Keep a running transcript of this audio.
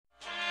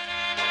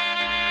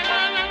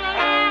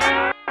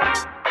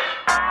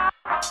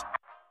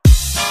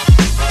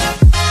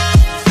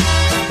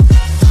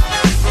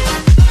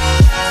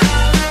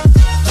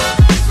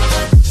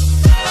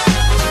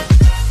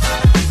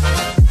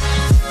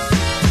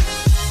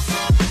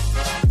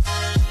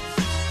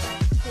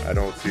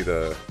see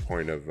the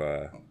point of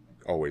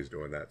always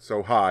doing that.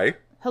 So, hi.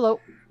 Hello.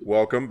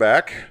 Welcome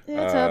back.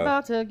 It's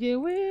about to get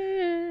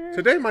weird.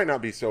 Today might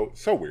not be so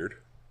weird,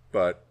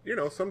 but, you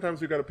know,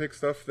 sometimes we got to pick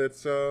stuff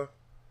that's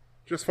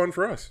just fun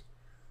for us.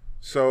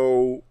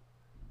 So,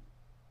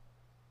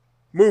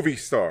 movie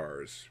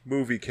stars,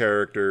 movie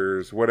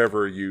characters,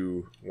 whatever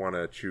you want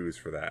to choose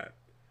for that.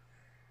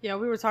 Yeah,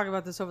 we were talking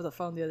about this over the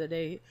phone the other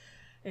day,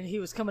 and he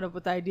was coming up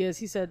with ideas.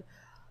 He said,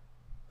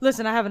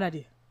 listen, I have an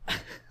idea.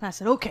 I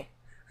said, okay,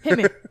 hit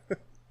me.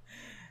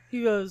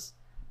 He goes,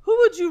 who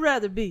would you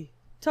rather be,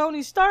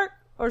 Tony Stark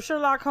or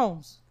Sherlock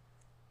Holmes?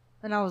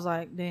 And I was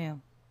like,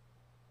 damn,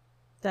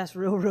 that's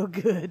real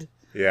good.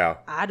 Yeah.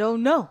 I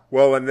don't know.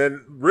 Well, and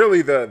then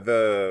really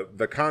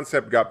the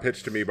concept got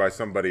pitched to me by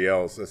somebody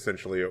else.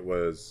 Essentially, it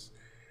was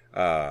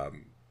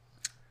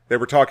they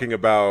were talking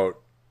about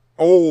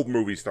old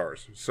movie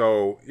stars.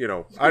 So, you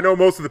know, I know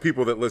most of the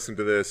people that listen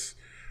to this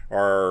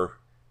are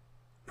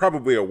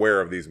probably aware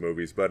of these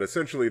movies, but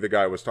essentially the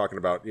guy was talking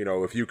about, you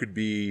know, if you could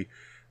be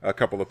a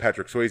couple of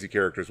Patrick Swayze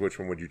characters, which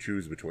one would you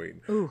choose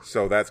between? Ooh.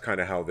 So that's kind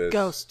of how this...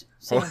 Ghost.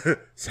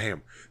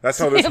 Sam. That's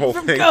how this whole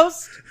from thing...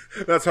 Ghost.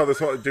 That's how this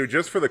whole... Dude,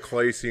 just for the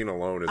clay scene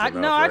alone is enough,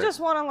 No, right? I just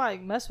want to,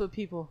 like, mess with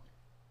people.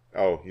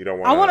 Oh, you don't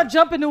want I want to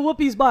jump into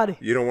Whoopi's body.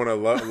 You don't want to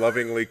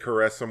lovingly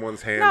caress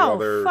someone's hand No, while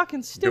they're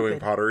fucking stupid. doing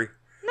pottery?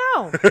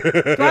 No. Do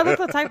I look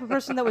the type of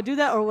person that would do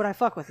that, or would I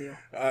fuck with you?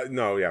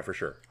 No, yeah, for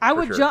sure. I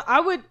would jump. I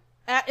would,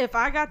 if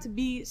I got to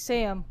be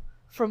Sam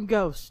from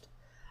Ghost,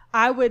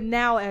 I would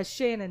now, as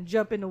Shannon,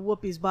 jump into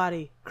Whoopi's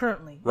body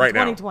currently in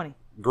 2020. Now.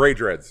 Gray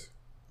dreads.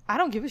 I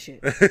don't give a shit.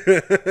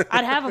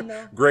 I'd have them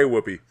though. Gray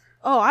Whoopi.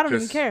 Oh, I don't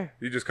even care.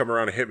 You just come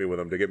around and hit me with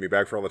them to get me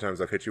back for all the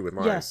times I've hit you with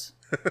mine. Yes.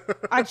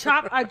 I'd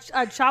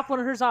chop one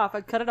of hers off.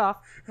 I'd cut it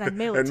off and I'd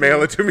mail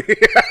it. To me.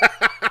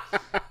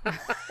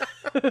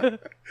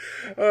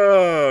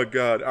 Oh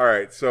God! All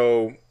right,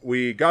 so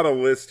we got a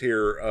list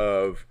here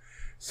of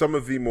some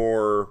of the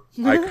more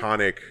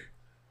iconic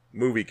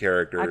movie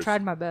characters. I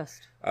tried my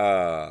best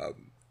to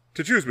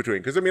choose between,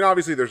 because I mean,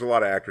 obviously, there's a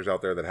lot of actors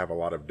out there that have a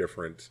lot of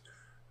different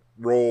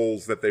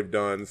roles that they've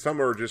done.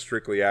 Some are just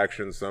strictly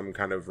action. Some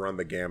kind of run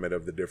the gamut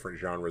of the different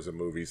genres of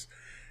movies.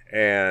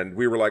 And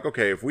we were like,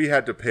 okay, if we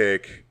had to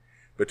pick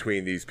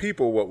between these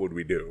people, what would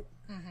we do?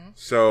 Mm-hmm.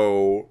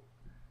 So,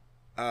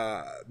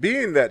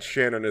 being that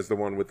Shannon is the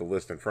one with the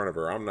list in front of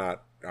her, I'm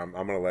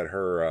going to let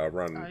her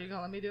run. Are you going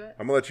to let me do it?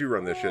 I'm going to let you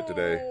run this shit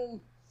today,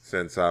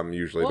 since I'm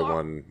usually the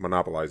one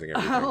monopolizing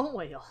everything. Oh,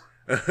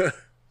 well.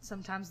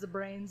 Sometimes the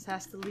brains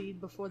has to lead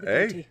before the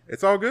Hey, duty.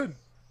 it's all good.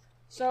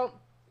 So,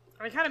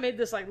 I kind of made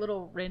this like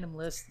little random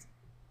list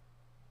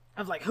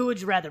of like, who would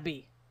you rather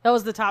be? That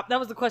was the top. That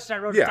was the question I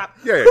wrote at the top.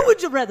 Yeah. Who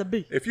would you rather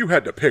be? If you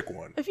had to pick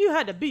one. If you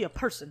had to be a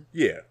person.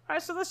 Yeah. All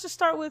right, so let's just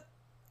start with,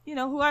 you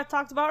know, who I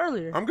talked about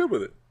earlier. I'm good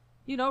with it.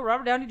 You know,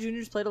 Robert Downey Jr.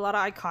 has played a lot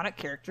of iconic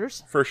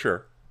characters. For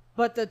sure.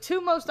 But the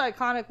two most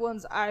iconic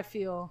ones, I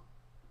feel,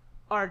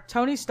 are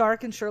Tony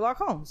Stark and Sherlock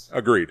Holmes.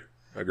 Agreed.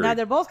 Now,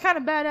 they're both kind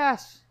of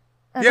badass.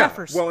 Yeah,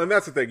 well, and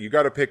that's the thing. You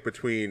got to pick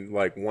between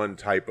like one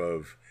type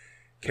of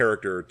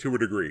character to a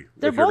degree.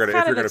 They're both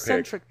kind of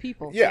eccentric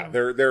people. Yeah,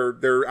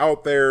 they're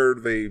out there.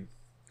 They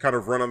kind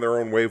of run on their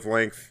own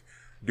wavelength,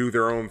 do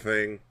their own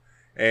thing,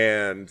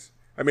 and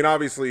I mean,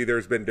 obviously,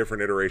 there's been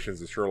different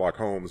iterations of Sherlock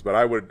Holmes, but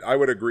I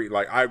would agree.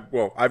 Like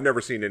I've never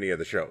seen any of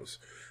the shows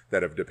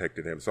that have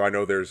depicted him, so I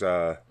know there's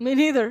me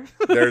neither.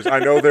 there's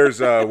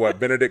what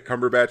Benedict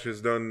Cumberbatch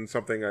has done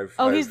something.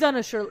 He's done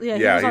a Sherlock.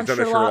 Yeah, he's done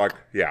a Sherlock.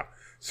 Yeah.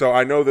 So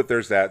I know that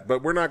there's that,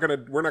 but we're not gonna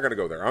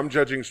go there. I'm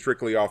judging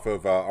strictly off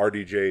of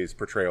RDJ's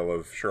portrayal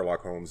of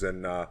Sherlock Holmes,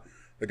 and the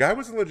guy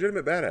was a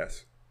legitimate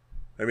badass.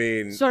 I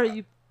mean,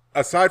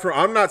 aside from,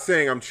 I'm not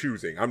saying I'm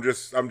choosing. I'm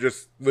just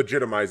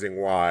legitimizing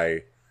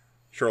why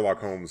Sherlock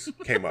Holmes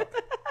came up.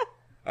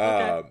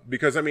 Okay.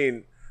 Because I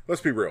mean,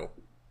 let's be real.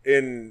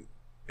 In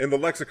the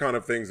lexicon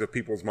of things of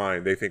people's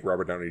mind, they think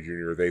Robert Downey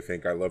Jr. They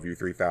think I Love You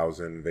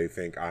 3000. They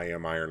think I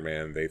Am Iron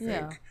Man. They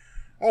think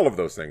all of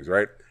those things,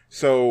 right?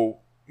 So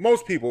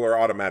most people are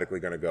automatically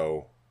going to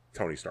go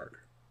Tony Stark.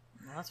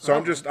 Well, so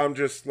I'm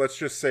just let's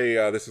just say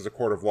this is a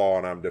court of law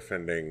and I'm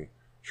defending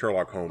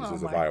Sherlock Holmes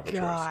as a viable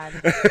choice.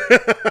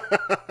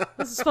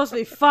 This is supposed to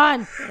be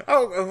fun.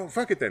 Oh,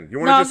 fuck it then. You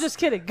want I'm just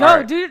kidding. Go,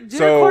 right. do the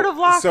court of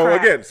law. So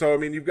again, I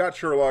mean, you've got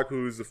Sherlock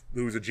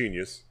who's a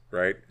genius,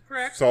 right?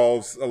 Correct.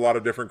 Solves a lot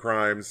of different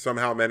crimes.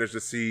 Somehow managed to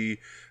see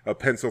a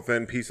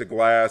pencil-thin piece of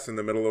glass in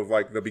the middle of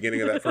like the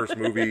beginning of that first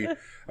movie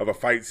of a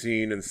fight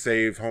scene and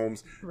save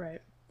Holmes.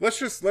 Right.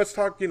 Let's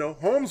talk, you know,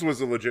 Holmes was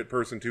a legit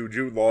person too.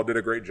 Jude Law did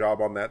a great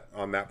job on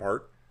that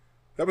part.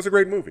 That was a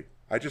great movie.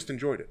 I just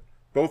enjoyed it.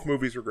 Both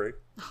movies were great.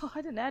 Oh,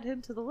 I didn't add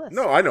him to the list.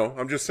 No, I know.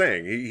 I'm just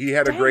saying he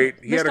had a great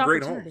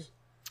Holmes.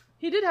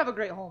 He did have a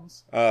great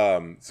Holmes.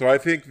 So I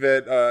think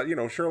that you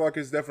know, Sherlock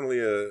is definitely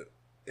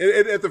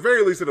at the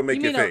very least it'll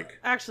make you think.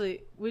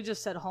 Actually, we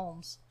just said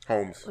Holmes.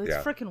 It's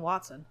freaking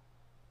Watson.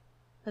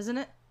 Isn't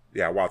it?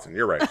 Yeah, Watson,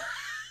 you're right.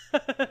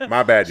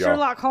 My bad, y'all.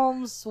 Sherlock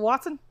Holmes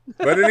Watson.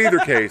 But in either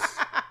case,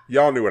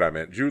 y'all knew what I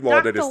meant. Jude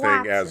Law did his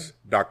thing as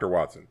Dr.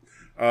 Watson.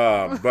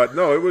 But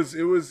no, it was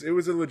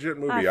a legit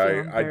movie.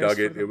 I feel I dug embarrassed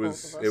it. for It the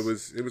was both of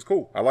us. it was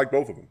cool. I like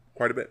both of them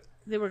quite a bit.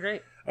 They were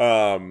great.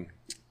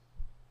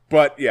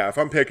 But yeah, if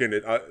I'm picking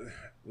it,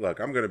 look,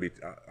 I'm gonna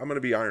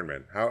be Iron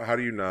Man. How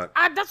do you not?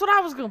 That's what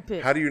I was gonna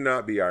pick. How do you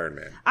not be Iron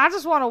Man? I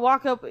just want to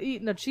walk up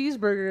eating a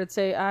cheeseburger and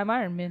say I'm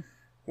Iron Man.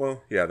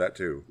 Well, yeah, that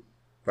too.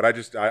 But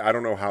I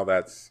don't know how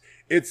that's.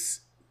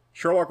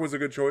 Sherlock was a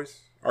good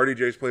choice.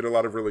 RDJ's played a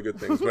lot of really good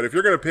things. But if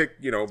you're gonna pick,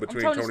 between Tony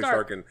Tony Stark.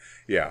 Stark and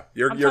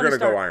you're I'm gonna Tony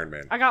Stark. go Iron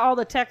Man. I got all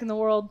the tech in the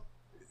world.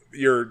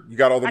 You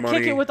got all the I money.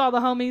 kick it with all the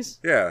homies.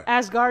 Yeah.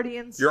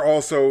 Asgardians. You're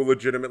also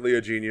legitimately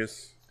a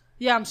genius.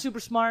 Yeah, I'm super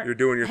smart. You're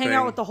doing your Hang thing.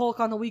 out with the Hulk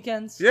on the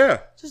weekends.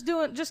 Yeah. Just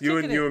You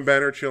kicking it. and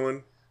Ben are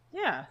chilling.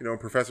 Yeah.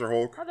 Professor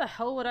Hulk. How the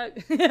hell would I?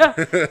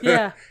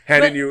 yeah.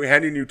 handing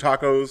But you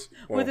tacos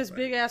with his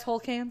big ass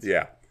Hulk hands.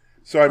 Yeah.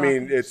 So I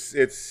mean, that's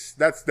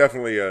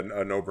definitely a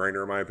no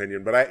brainer in my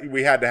opinion. But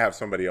we had to have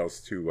somebody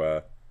else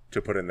to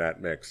put in that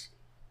mix.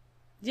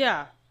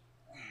 Yeah.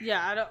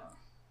 Yeah.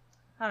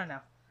 I don't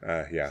know.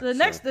 Yeah. So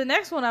the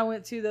next one I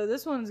went to though,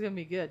 this one's gonna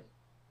be good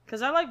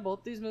because I like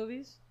both these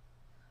movies.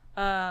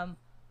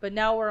 But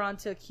now we're on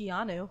to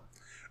Keanu.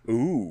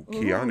 Ooh,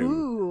 Keanu,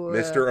 Ooh.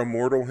 Mr.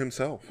 Immortal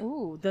himself.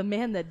 Ooh, the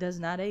man that does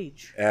not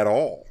age At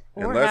all,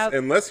 Or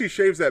unless he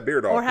shaves that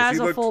beard off. or 'cause has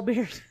he a looked, full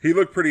beard. He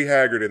looked pretty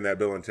haggard in that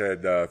Bill and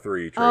Ted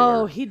 3 trailer.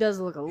 Oh, he does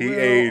look a he little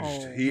aged.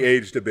 old. He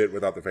aged a bit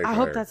without the facial I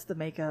hair. hope that's the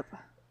makeup.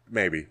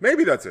 Maybe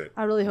that's it.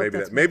 I really hope maybe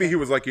that's maybe makeup. he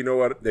was like, you know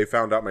what? They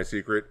found out my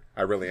secret.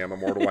 I really am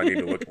immortal. I need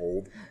to look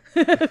old.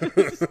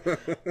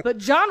 But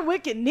John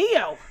Wick and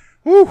Neo.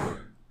 Whew.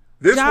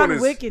 This John one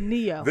is Wick and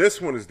Neo.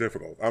 This one is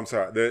difficult. I'm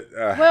sorry.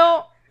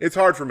 Well, It's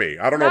hard for me.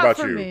 I don't know Not about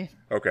for you. me.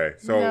 Okay,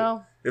 so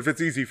No. if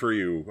it's easy for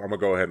you, I'm gonna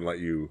go ahead and let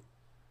you.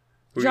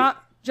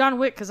 John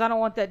Wick, because I don't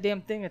want that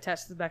damn thing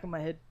attached to the back of my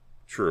head.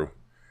 True.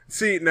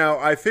 See, now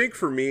I think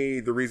for me,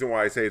 the reason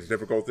why I say it's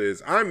difficult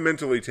is I'm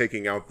mentally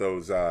taking out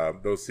those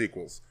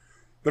sequels.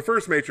 The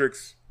first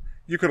Matrix,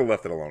 you could have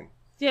left it alone.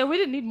 Yeah, we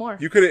didn't need more.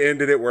 You could have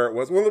ended it where it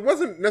was. Well, it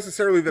wasn't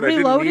necessarily that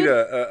Reloaded? I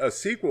didn't need a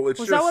sequel. It's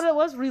Was just that what it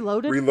was?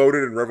 Reloaded?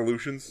 Reloaded and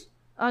Revolutions.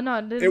 Oh no,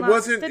 It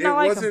wasn't. Did It not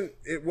like 'em. wasn't.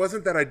 It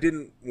wasn't that I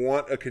didn't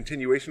want a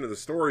continuation of the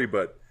story,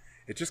 but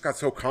it just got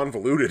so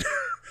convoluted.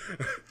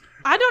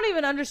 I don't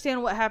even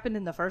understand what happened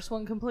in the first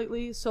one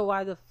completely. So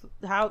why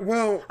how?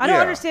 Well, I don't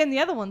yeah. understand the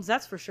other ones.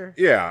 That's for sure.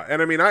 Yeah,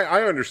 and I mean,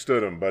 I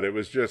understood them, but it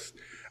was just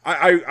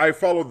I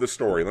followed the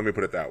story. Let me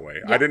put it that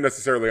way. I didn't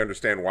necessarily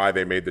understand why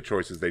they made the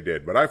choices they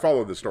did, but I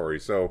followed the story,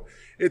 so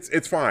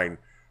it's fine.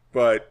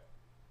 But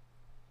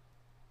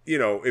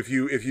if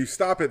you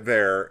stop it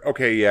there,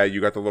 okay, yeah, you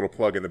got the little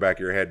plug in the back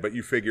of your head, but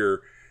you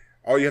figure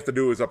all you have to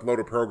do is upload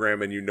a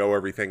program and you know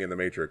everything in the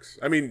Matrix.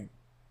 I mean,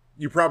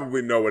 you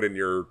probably know it in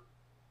your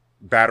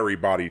battery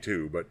body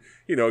too, but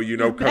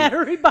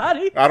Battery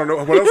body. I don't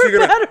know what else are you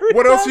gonna battery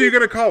what else are body. you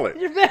gonna call it?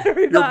 Your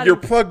battery body. You're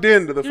plugged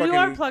into the You fucking.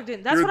 are plugged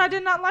in. That's you're- what I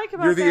did not like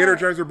about You're the that.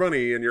 Energizer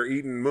Bunny, and you're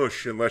eating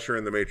mush unless you're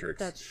in the Matrix.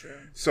 That's true.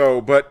 So,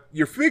 but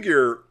you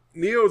figure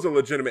Neo's a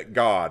legitimate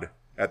god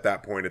at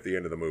that point at the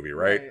end of the movie,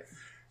 right?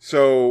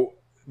 So,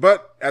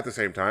 but at the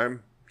same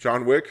time,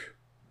 John Wick,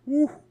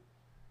 woo,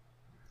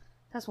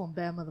 That's one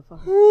bad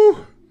motherfucker.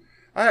 woo.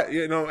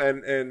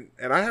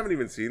 And I haven't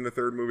even seen the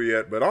third movie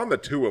yet, but on the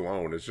 2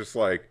 alone, it's just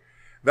like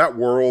that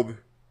world.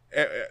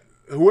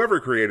 Whoever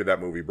created that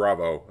movie,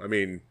 bravo! I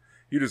mean,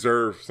 you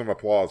deserve some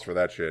applause for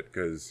that shit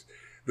because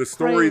the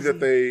story that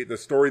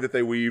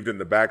they weaved and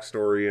the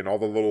backstory and all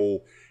the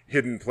little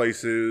hidden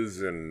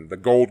places and the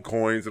gold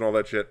coins and all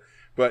that shit.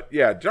 But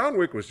yeah, John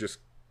Wick was just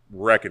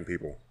wrecking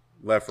people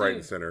left, right,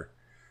 and center.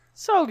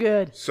 So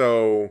good.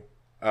 So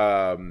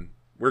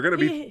we're gonna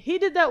be. He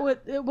did that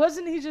with. It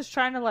wasn't he just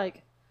trying to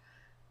like.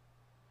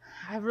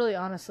 I really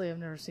honestly have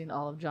never seen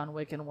all of John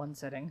Wick in one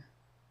sitting.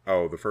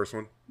 Oh, the first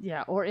one.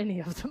 Yeah, or any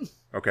of them.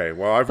 Okay,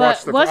 well I've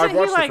But watched wasn't he,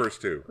 the like- first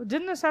 2.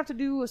 Didn't this have to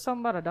do with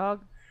something about a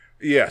dog?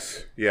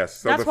 Yes.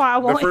 So That's why I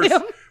want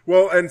him.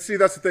 Well, and see,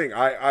 that's the thing.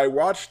 I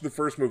watched the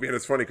first movie, and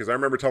it's funny because I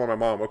remember telling my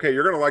mom, "Okay,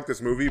 you're gonna like this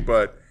movie,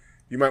 but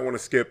you might want to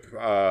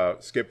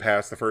skip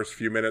past the first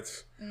few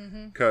minutes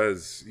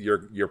because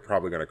you're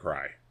probably gonna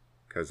cry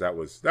because that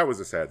was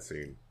a sad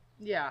scene.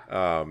 Yeah.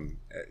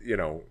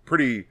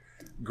 Pretty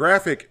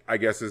graphic, I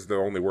guess, is the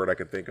only word I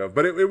could think of.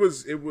 But it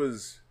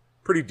was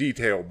pretty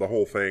detailed, the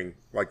whole thing,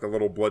 like the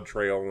little blood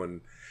trail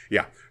and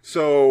yeah.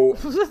 So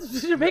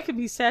You're making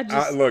me sad.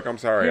 Just look, I'm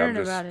sorry. hearing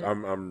about it.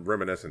 I'm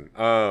reminiscing.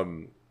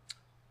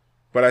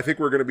 But I think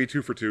we're gonna be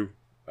 2 for 2.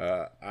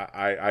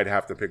 I'd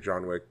have to pick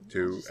John Wick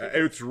too.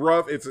 It's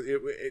rough.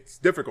 It's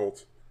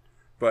difficult,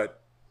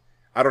 but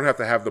I don't have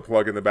to have the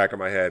plug in the back of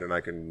my head, and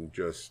I can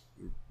just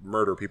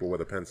murder people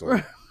with a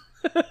pencil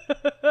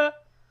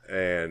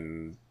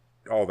and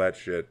all that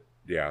shit.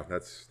 Yeah,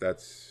 that's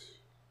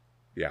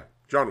yeah.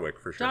 John Wick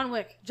for sure. John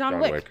Wick. John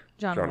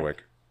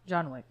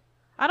Wick.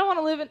 I don't want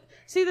to live in.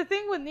 See, the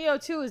thing with Neo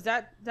 2 is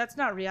that's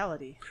not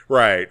reality.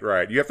 Right.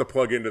 You have to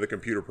plug into the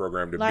computer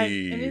program to Like,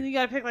 be. and then you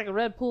gotta pick like a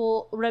red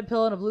pill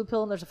and a blue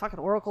pill, and there's a fucking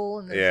oracle.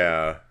 And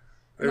Yeah.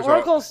 and the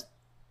oracle's.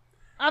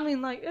 I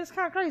mean, like, it's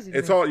kind of crazy.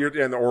 It's all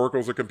and the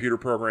Oracle's a computer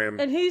program.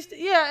 And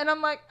and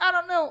I'm like, I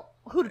don't know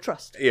who to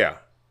trust. Yeah.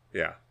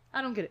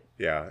 I don't get it.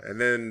 Yeah, and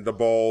then the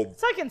bald.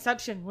 It's like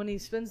Inception when he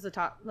spins the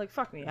top. Like,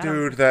 fuck me.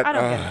 Dude, I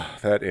don't get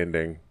it. that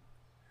ending.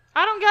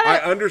 I don't get it. I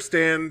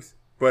understand,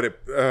 but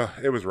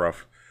it was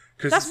rough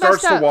because it That's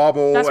starts messed to up.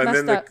 wobble, That's and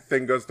then the messed up.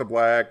 thing goes to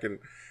black, and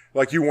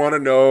like you want to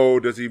know,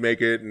 does he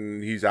make it?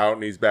 And he's out,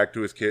 and he's back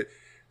to his kid.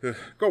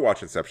 Go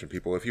watch Inception,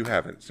 people, if you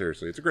haven't.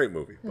 Seriously, it's a great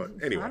movie. But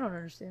anyway, I don't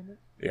understand it.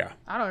 yeah.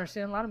 I don't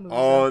understand a lot of movies.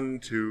 On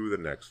to the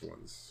next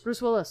ones.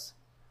 Bruce Willis.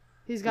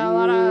 He's got a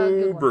lot of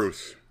good ones.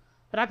 Bruce.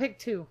 But I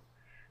picked 2.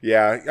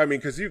 Yeah, I mean,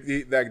 because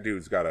that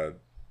dude's got a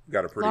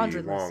pretty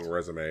Laundry long list.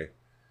 resume.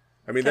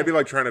 I mean, that'd be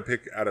like trying to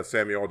pick out of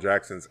Samuel L.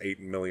 Jackson's 8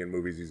 million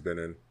movies he's been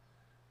in.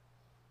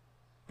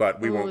 But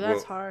we won't.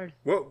 That's hard.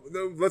 Well,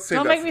 let's say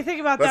Don't that. make me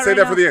think about let's that say right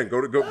that now. for the end.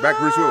 Go back,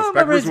 Bruce Willis. My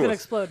Back, Bruce brain's gonna Willis.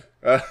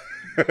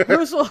 explode.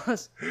 Bruce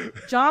Willis,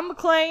 John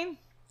McClane,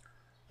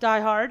 Die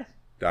Hard.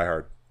 Die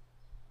Hard.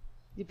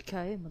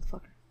 Yippee-ki-yay,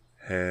 motherfucker.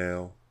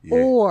 Hell yeah.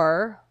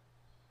 Or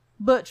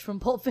Butch from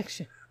Pulp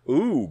Fiction.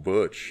 Ooh,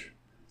 Butch.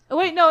 Oh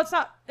wait, no, it's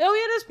not. Oh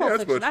yeah, it is Pulp Yeah,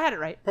 it's Fiction. Butch. I had it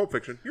right. Pulp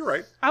Fiction. You're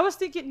right. I was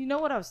thinking. You know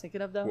what I was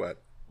thinking of though?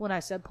 What? When I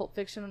said Pulp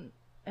Fiction,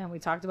 and we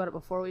talked about it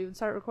before we even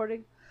started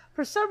recording.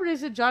 For some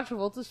reason, John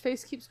Travolta's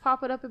face keeps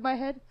popping up in my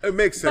head. It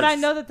makes sense. But I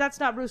know that that's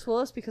not Bruce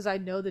Willis because I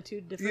know the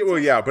two differences. Well,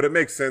 yeah, but it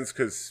makes sense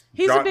because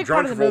He's a big John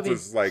part of the movie.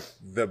 Travolta's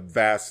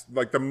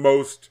like the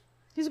most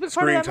He's a big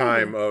part screen of that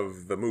time movie.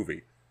 of the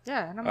movie.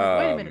 Yeah, and I'm like,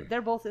 wait a minute,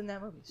 they're both in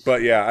that movie.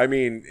 But yeah, I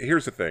mean,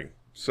 here's the thing.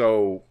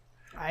 So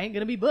I ain't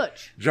gonna be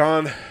Butch.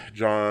 John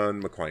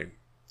McClane,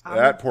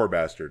 that poor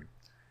bastard,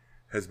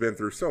 has been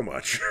through so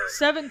much.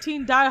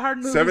 17 Die Hard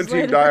movies. 17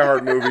 later. Die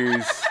Hard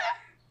movies,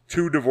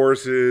 2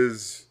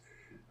 divorces,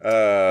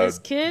 His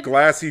kid.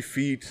 glassy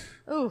feet,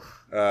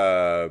 Oof.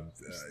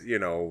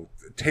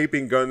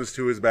 taping guns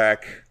to his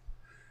back.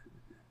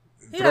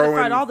 He had to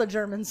fight all the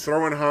Germans.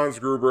 Throwing Hans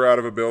Gruber out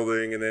of a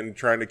building and then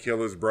trying to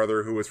kill his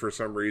brother, who was for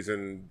some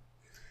reason,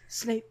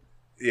 Snape.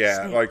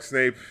 Snape. Like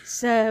Snape.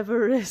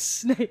 Severus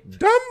Snape.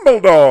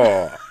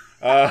 Dumbledore.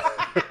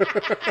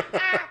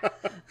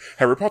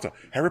 Harry Potter.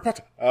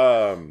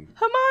 Hermione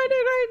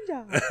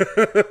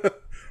Granger.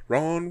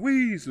 Ron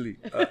Weasley.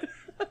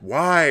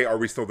 Why are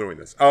we still doing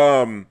this?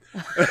 Oops.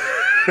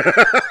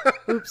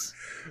 Oopsie.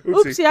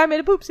 Oopsie, I made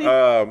a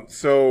poopsie.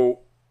 So,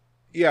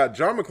 yeah,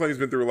 John McClane's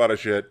been through a lot of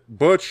shit.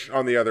 Butch,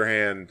 on the other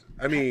hand,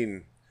 I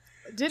mean,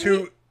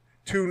 to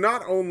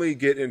not only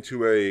get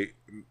into a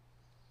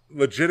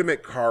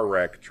legitimate car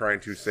wreck trying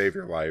to save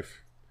your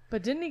life.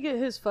 But didn't he get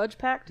his fudge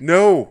packed?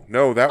 No,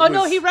 that was... Oh,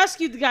 no, he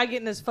rescued the guy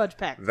getting his fudge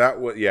packed. That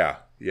was, yeah,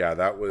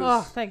 that was...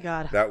 Oh, thank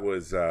God. That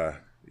was,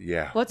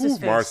 yeah. What's his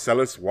face?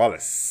 Marcellus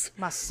Wallace.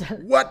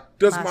 Marcellus. What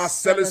does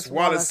Marcellus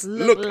Wallace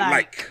look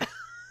like?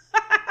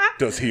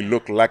 Does he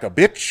look like a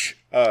bitch?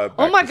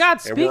 Oh my God!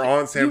 And we're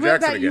on Sam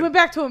Jackson again. You went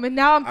back to him, and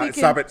now I'm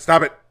thinking.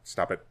 Stop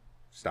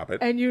it!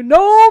 And you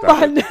know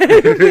my name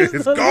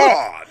is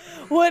God.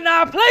 When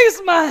I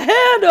place my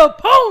hand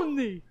upon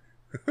thee.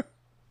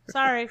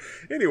 Sorry.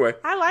 Anyway,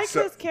 I like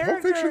his character.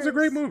 Pulp Fiction's a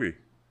great movie.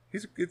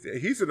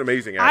 He's an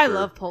amazing actor. I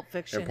love Pulp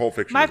Fiction. And Pulp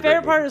Fiction. My is a great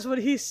favorite part movie. is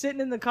when he's sitting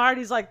in the car and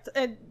he's like,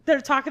 and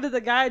they're talking to the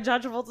guy. And John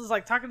Travolta's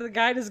like talking to the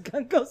guy, and his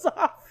gun goes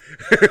off.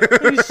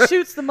 And he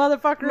shoots the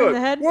motherfucker in the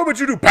head. What would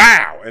you do?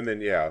 Pow! And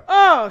then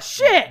Oh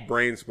shit!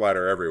 brain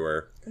splatter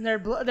everywhere. And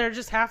they're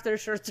just half their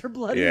shirts are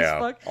bloody Yeah, as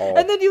fuck. all-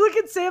 And then you look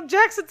at Sam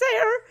Jackson's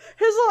hair,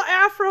 his little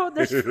afro, and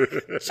there's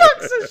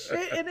chunks of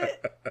shit in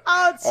it.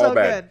 Oh, it's so All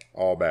bad. good.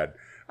 All bad.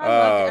 I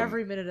loved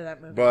every minute of that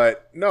movie.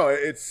 But no,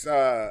 it's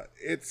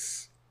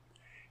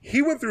he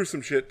went through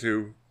some shit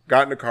too.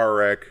 Got in a car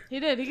wreck.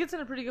 He did. He gets in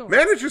a pretty good one.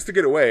 Manages to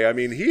get away. I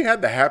mean, he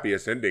had the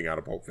happiest ending out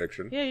of Pulp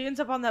Fiction. Yeah, he ends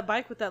up on that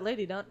bike with that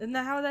lady. Isn't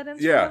that how that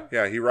ends? Yeah,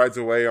 for him? he rides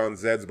away on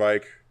Zed's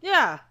bike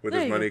Yeah. with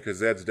there his you money go. because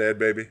Zed's dead,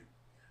 baby.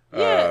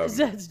 Yeah,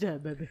 Zed's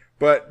dead, baby.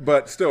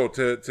 But still,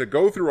 to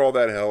go through all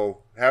that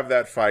hell, have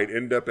that fight,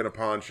 end up in a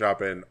pawn shop,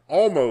 and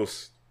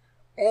almost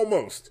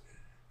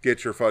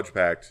get your fudge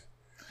packed.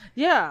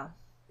 Yeah.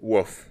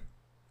 Woof.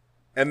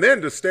 And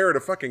then to stare at a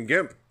fucking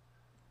gimp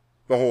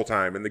the whole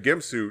time in the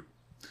gimp suit.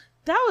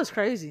 That was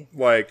crazy.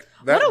 Like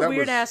that. What a that weird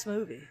was, ass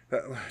movie.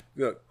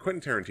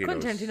 Quentin Tarantino.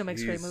 Quentin Tarantino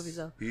makes great movies,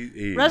 though.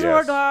 He, Reservoir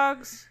yes.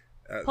 Dogs,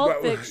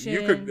 Pulp Well, Fiction.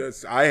 You could.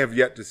 I have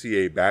yet to see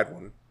a bad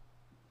one.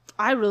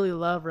 I really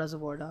love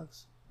Reservoir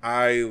Dogs.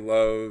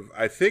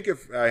 I think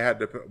if I had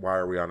to put, why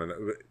are we on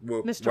an,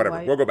 well, Mr. whatever.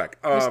 White. We'll go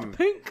back. Mr.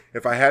 Pink.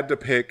 If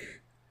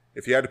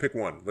you had to pick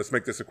one, let's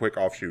make this a quick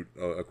offshoot,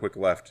 a quick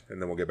left,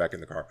 and then we'll get back in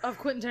the car. Of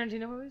Quentin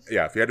Tarantino movies?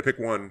 Yeah, if you had to pick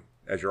one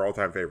as your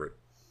all-time favorite.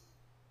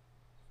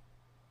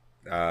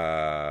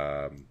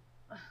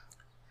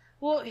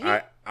 Well,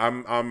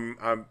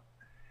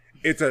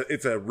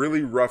 it's a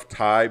really rough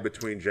tie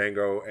between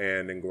Django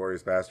and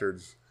Inglourious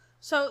Bastards.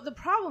 so the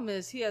problem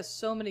is he has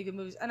so many good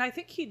movies, and I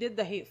think he did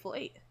The Hateful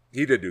Eight,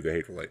 He did do The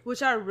Hateful Eight.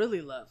 which I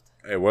really loved.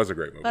 It was a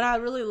great movie. But I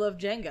really love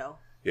Django.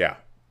 Yeah.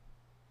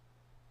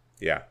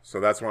 Yeah, so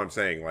that's what I'm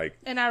saying. Like,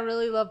 And I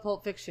really love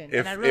Pulp Fiction. If-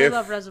 And I really if-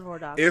 love Reservoir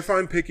Dogs. if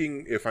I'm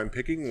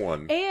picking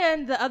one,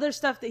 And the other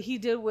stuff that he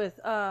did with,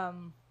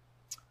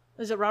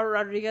 is it Robert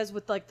Rodriguez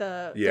with like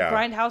the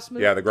Grindhouse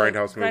movie? Yeah, the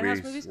Grindhouse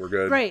movies were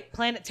good. Great.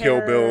 Planet Kill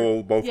Terror.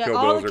 Bill, both Yeah, Kill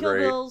all Bills the are Kill great.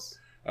 Bills.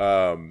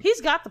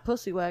 He's got the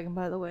pussy wagon,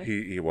 by the way.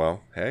 He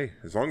well, hey,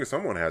 as long as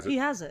someone has it. He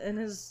has it in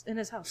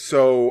his house.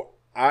 So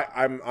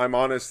I'm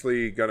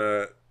honestly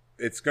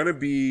it's gonna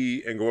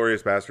be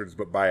Inglourious Bastards,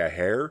 but by a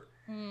hair.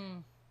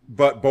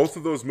 But both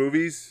of those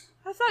movies.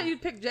 I thought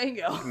you'd pick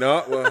Django.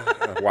 No, well,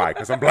 why?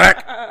 Because I'm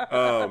black.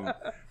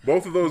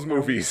 Both of those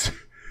movies.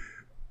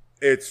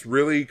 It's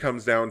really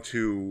comes down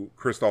to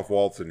Christoph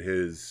Waltz and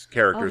his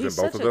characters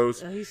in both of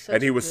those,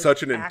 and he was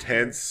such an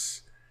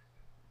intense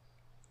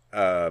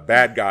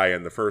bad guy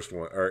in the first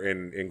one, or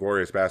in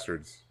Inglourious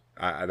Bastards.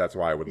 That's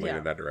why I would lean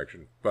in that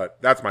direction.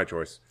 But that's my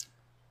choice.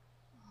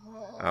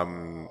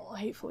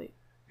 Hateful Eight.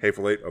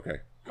 Hateful Eight, okay.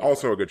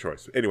 Also a good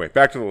choice. Anyway,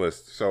 back to the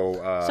list. So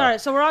sorry,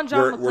 so we're on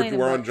John McClane.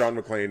 We're on John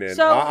McClane, and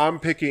So- I'm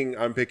picking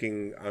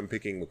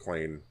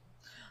McClane.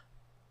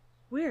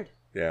 Weird.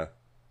 Yeah,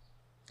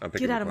 I'm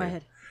picking. Get out of my McClane.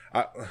 head.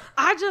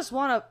 I just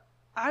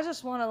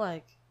wanna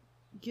like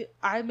get.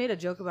 I made a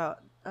joke about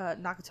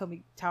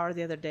Nakatomi Tower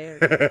the other day.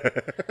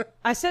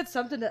 I said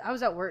something that I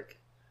was at work.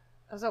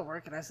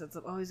 And I said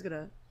something. Oh, he's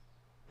gonna.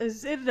 It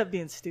ended up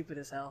being stupid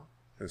as hell.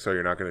 And so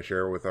you're not going to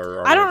share with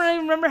our I don't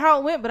even remember how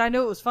it went, but I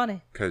know it was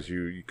funny. because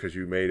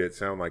you made it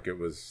sound like it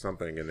was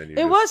something, and then you.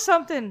 It was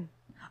something.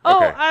 Oh,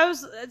 Okay. I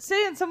was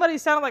saying somebody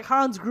sounded like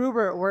Hans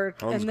Gruber at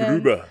work. Hans and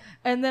then, Gruber.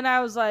 And then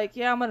I was like,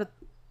 yeah, I'm going to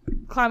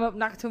climb up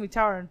Nakatomi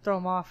Tower and throw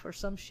him off or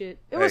some shit.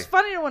 It was Hey.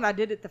 funnier when I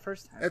did it the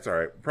first time. That's all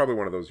right. Probably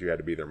one of those you had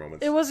to be there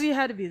moments. It was, you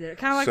had to be there.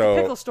 Kind of like So,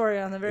 the pickle story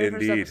on the very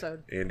first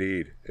episode.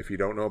 Indeed. If you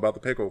don't know about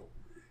the pickle,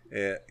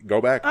 go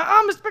back.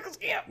 Mr. Pickles,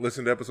 yeah.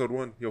 Listen to episode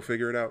 1. You'll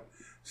figure it out.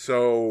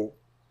 So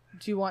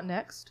Do you want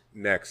next?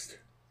 next,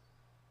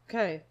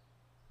 Okay.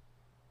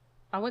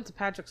 I went to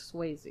Patrick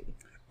Swayze.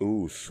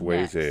 ooh,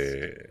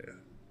 Swayze.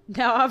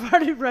 Now, I've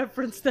already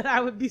referenced that I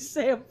would be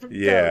Sam from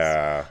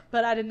Yeah. Ghost,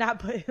 but I did not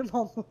put him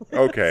on the list.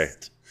 Okay.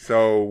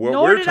 So what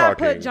Nor we're did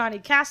talking. I put Johnny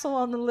Castle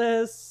on the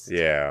list.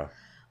 Yeah.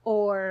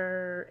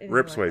 Or anything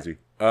Rip like Swayze.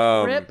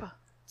 that.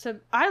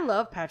 Rip. I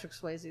love Patrick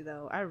Swayze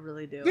though. I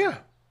really do. Yeah.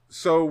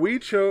 So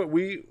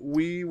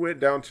we went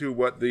down to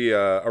what the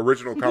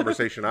original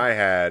conversation I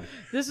had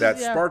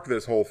sparked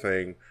this whole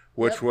thing,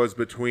 which was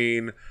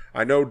between,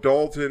 I know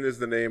Dalton is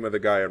the name of the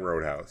guy in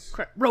Roadhouse.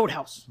 Correct.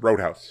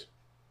 Roadhouse.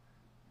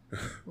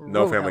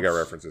 No Family Guy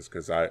references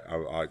because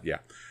yeah.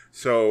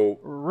 So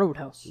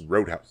Roadhouse.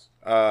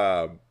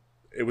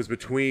 It was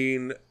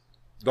between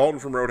Dalton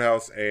from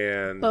Roadhouse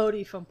and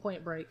Bodhi from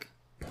Point Break.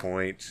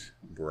 Point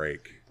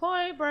Break.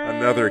 Point Break.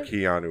 Another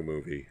Keanu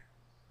movie.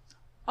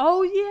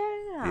 Oh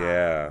yeah.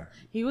 Yeah.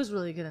 He was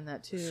really good in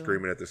that too.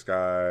 Screaming at the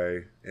sky,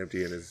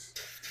 emptying his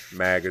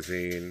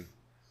magazine.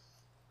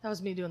 That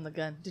was me doing the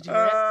gun. Did you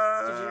hear it?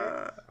 Did you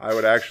hear it? I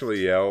would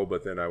actually yell,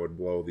 but then I would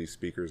blow these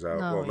speakers out.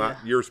 No, well, not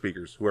your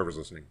speakers. Whoever's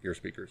listening, your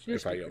speakers. Your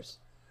if I yell, speakers.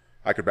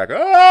 I could back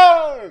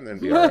up and then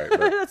be all right. But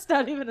That's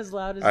not even as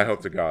loud as I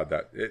hope to God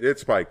that it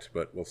spiked,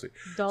 but we'll see.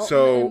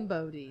 Dalton and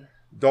Bodhi.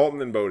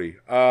 Dalton and Bodhi.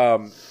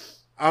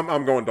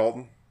 I'm going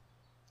Dalton.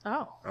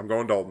 Oh. I'm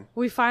going Dalton.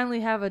 We finally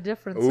have a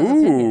difference. Of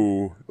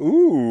opinion.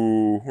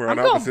 Ooh. We're on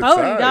I'm going opposite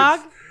Bodhi, sides.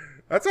 dog.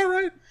 That's all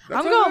right.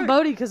 I'm going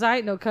Bodhi because I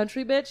ain't no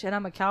country bitch, and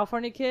I'm a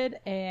California kid,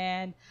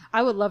 and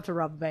I would love to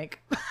rob a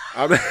bank.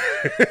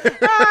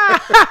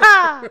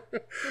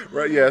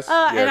 Right? Yes.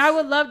 And I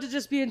would love to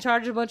just be in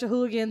charge of a bunch of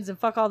hooligans and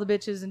fuck all the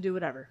bitches and do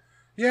whatever.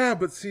 Yeah,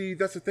 but see,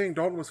 that's the thing.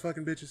 Dalton was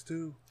fucking bitches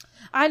too.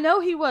 I know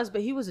he was,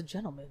 but he was a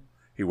gentleman.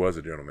 He was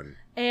a gentleman.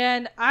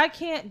 And I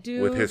can't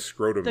do With his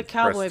scrotum the pressed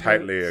cowboy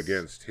tightly boots.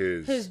 against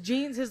his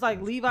jeans, his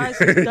like Levi's,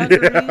 his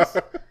dungarees.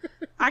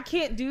 I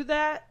can't do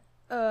that.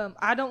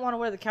 I don't want to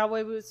wear the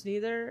cowboy boots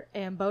neither.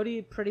 And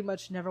Bodhi pretty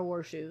much never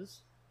wore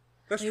shoes.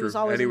 That's He true. was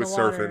always And he in was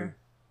the water. surfing.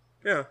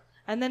 Yeah.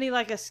 And then he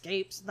like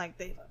escapes and like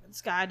they fucking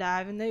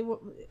skydive and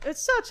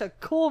it's such a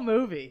cool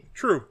movie.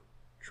 True.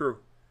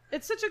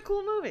 It's such a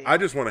cool movie. I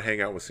just want to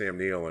hang out with Sam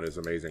Neill and his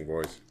amazing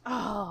voice.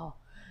 Oh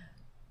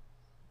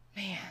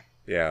man.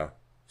 Yeah.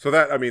 So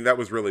that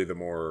was really the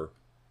more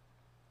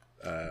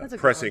That's a good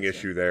pressing one, too.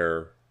 issue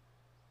there.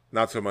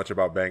 Not so much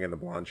about banging the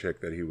blonde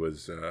chick that he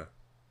was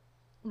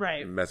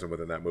Right. messing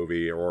with in that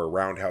movie, or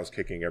roundhouse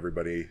kicking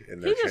everybody in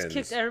their He just chins.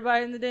 kicked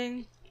everybody in the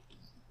dang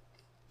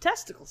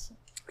testicles.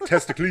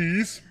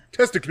 Testicles.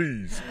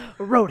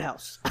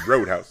 Roadhouse.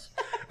 Roadhouse.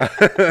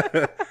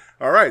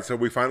 All right, so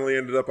we finally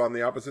ended up on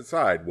the opposite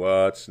side.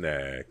 What's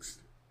next?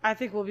 I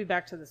think we'll be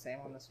back to the same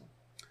on this one.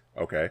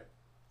 Okay.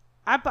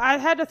 I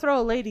had to throw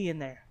a lady in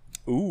there.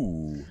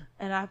 Ooh.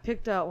 And I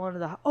picked out one of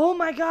the. Oh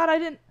my god!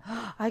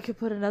 I could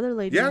put another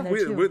lady Yeah, in there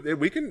too.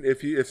 we can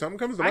if something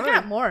comes to I mind.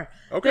 got more.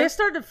 Okay. They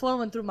started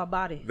flowing through my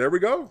body. There we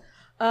go.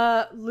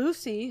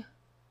 Lucy,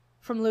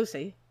 from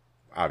Lucy,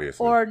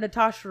 Obviously. or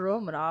Natasha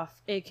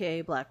Romanoff,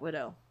 aka Black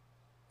Widow.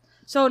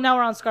 So now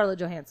we're on Scarlett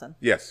Johansson.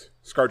 Yes,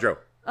 ScarJo.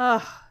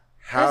 Ugh.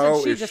 How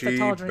Isn't she is just a she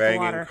tall drink of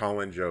banging water?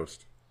 Colin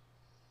Jost?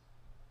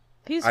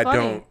 He's I funny.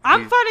 don't-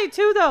 I'm he- funny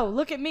too, though.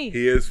 Look at me.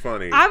 He is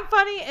funny, I'm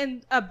funny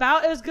and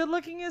about as good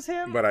looking as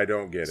him. but I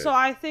don't get it. So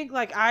I think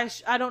like I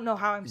don't know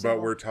how I'm single.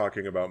 But we're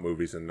talking about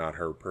movies and not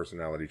her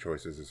personality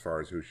choices as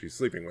far as who she's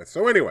sleeping with.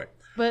 So anyway,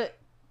 But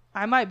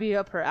I might be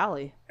up her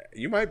alley.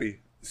 you might be.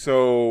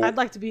 So I'd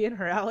like to be in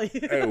her alley.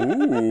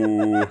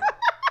 ooh,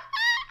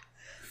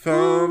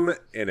 thumb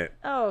in it.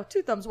 Oh,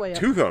 two thumbs way up.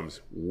 Two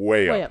thumbs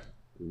way up.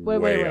 Way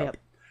up. Way up.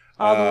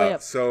 All the way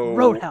up. So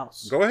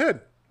Roadhouse. Go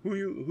ahead. Who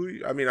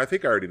you? I mean, I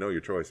think I already know your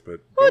choice, but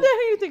Who the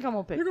hell you think I'm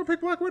gonna pick? you're gonna pick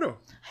Black Widow.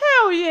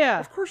 Hell yeah.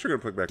 Of course, you're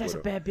gonna pick Black That's a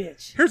Widow. bad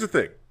bitch. Here's the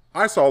thing.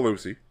 I saw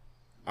Lucy.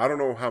 I don't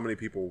know how many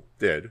people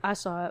did. I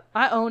saw it.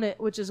 I own it,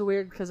 which is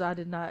weird because I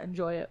did not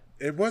enjoy it.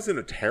 It wasn't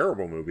a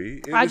terrible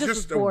movie. It I was just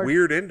just was a bored.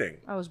 weird ending.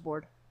 I was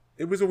bored.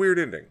 It was a weird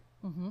ending.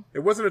 Mm-hmm. It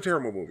wasn't a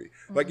terrible movie.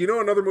 Like, you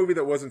know, another movie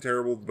that wasn't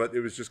terrible, but it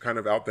was just kind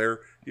of out there.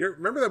 You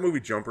remember that movie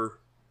Jumper?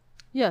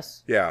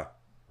 Yes. Yeah.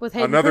 With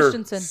Hayden Another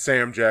Christensen.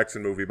 Sam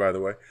Jackson movie, by the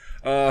way.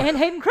 And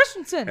Hayden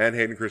Christensen. And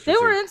Hayden They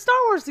Christensen. were in Star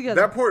Wars together.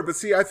 That part, but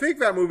see, I think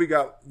that movie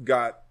got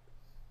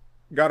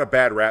a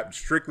bad rap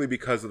strictly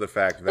because of the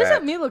fact that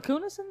Isn't Mila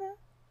Kunis in there?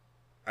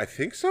 I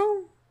think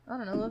so. I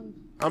don't know.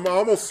 I'm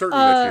almost certain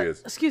that she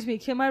is. Excuse me.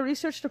 Can my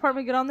research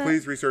department get on that?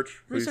 Please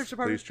research. Research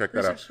department. Please check that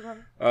Research out.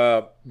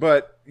 department.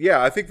 But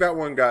yeah, I think that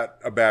one got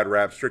a bad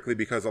rap strictly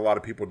because a lot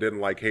of people didn't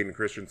like Hayden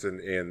Christensen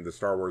in the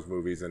Star Wars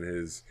movies and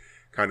his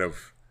kind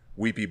of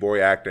weepy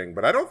boy acting.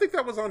 But I don't think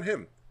that was on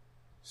him.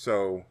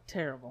 So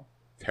Terrible.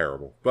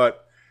 terrible.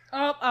 But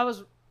Oh, I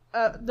was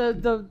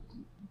the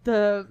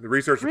the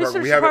research department,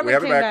 Research we have it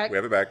department came back. back. We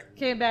have it back.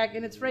 came back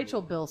and it's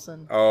Rachel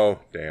Bilson. Oh,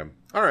 damn.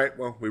 All right.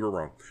 Well, we were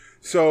wrong.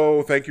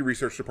 So thank you,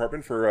 research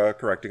department, for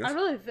correcting us.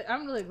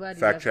 I'm really glad you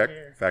Fact guys check. are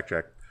here. Fact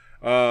check.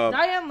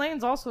 Diane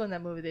Lane's also in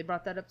that movie. They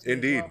brought that up to me.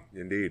 Indeed, as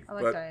well. indeed. I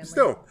like But Diane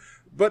still, Lane.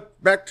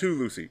 but back to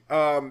Lucy.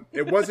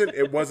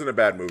 It wasn't a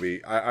bad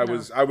movie. I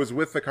was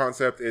with the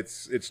concept.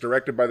 It's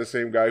directed by the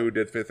same guy who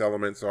did Fifth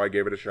Element, so I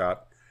gave it a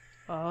shot.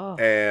 Oh.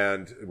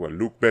 And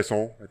Luc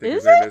Besson, I think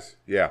Is his name it? is.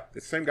 Yeah,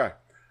 it's the same guy.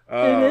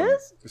 It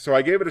is? So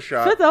I gave it a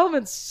shot. Fifth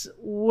Element's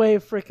way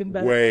freaking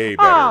better. Way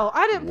better. Oh,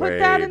 I didn't put Way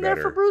that in there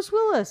better. for Bruce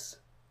Willis.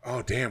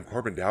 Oh damn,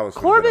 Corbin Dallas. would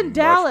have Corbin been a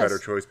Dallas. much better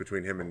choice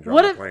between him and John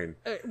What if, McClane.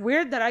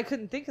 weird that I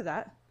couldn't think of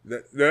that.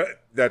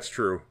 That's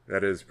true.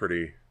 That is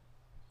pretty.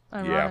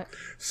 Ironic. Yeah.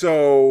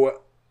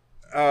 So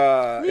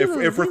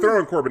if we're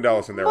throwing Corbin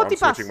Dallas in there, I'm Multipass.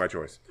 switching my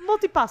choice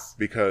Multipass.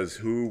 because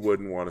who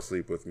wouldn't want to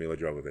sleep with Mila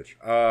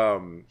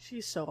Jovovich?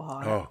 She's so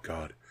hot. Oh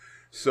God.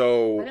 I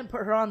So didn't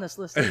put her on this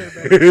list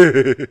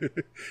either.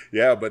 But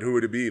yeah, but who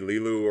would it be?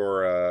 Lilu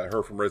or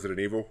her from Resident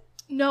Evil?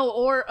 no,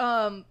 or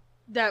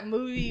that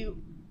movie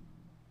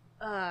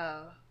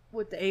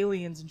with the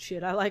aliens and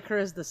shit. I like her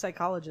as the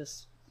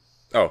psychologist.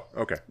 Oh,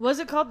 okay. Was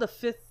it called The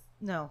Fifth?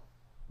 No.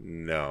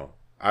 No,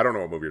 I don't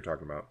know what movie you're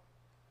talking about.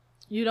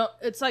 You don't.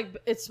 It's like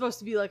it's supposed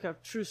to be like a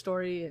true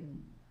story,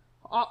 and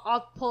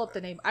I'll pull up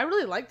the name. I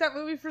really like that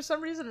movie for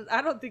some reason. And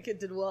I don't think it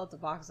did well at the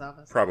box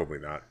office. Probably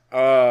not.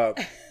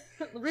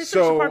 The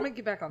research department,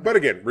 get back on But that.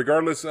 again,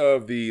 regardless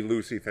of the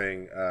Lucy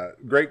thing,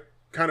 great,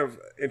 kind of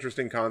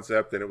interesting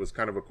concept, and it was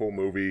kind of a cool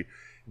movie,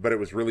 but it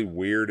was really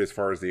weird as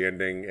far as the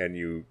ending.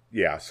 And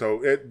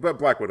but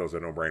Black Widow's a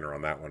no-brainer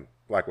on that one.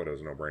 Black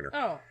Widow's a no-brainer.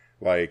 Oh,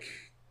 Like,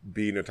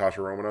 be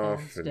Natasha Romanoff.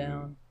 hands And,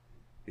 down.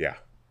 yeah,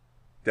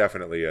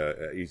 definitely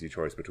a easy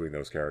choice between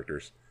those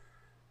characters.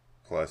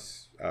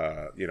 Plus,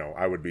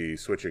 I would be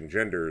switching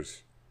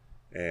genders,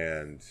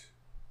 and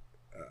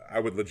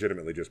I would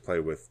legitimately just play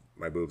with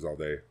my boobs all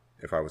day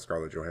if I was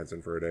Scarlett Johansson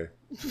for a day.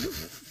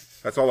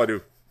 That's all I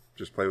do.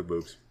 Just play with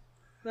boobs.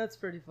 That's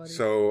pretty funny.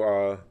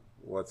 So,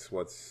 what's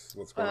going on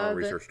in the The-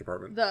 research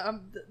department?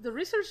 The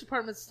research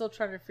department's still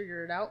trying to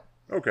figure it out.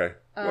 Okay.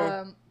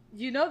 Well,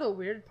 The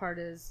weird part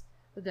is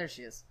there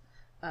she is.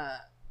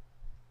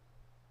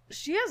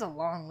 She has a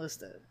long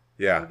list of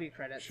yeah, movie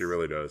credits. she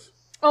really does.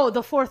 Oh,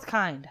 The Fourth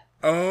Kind.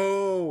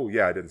 Oh,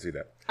 yeah, I didn't see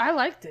that. I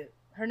liked it.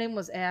 Her name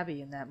was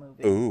Abby in that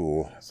movie.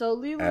 Ooh. So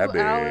Lilu, Abby.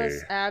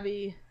 Alice,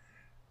 Abby.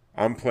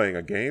 I'm playing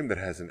a game that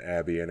has an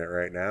Abby in it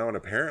right now, and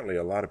apparently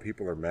a lot of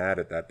people are mad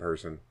at that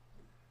person.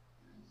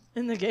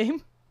 In the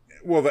game?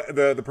 Well,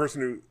 the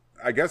person who,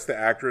 I guess the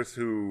actress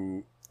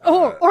who...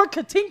 or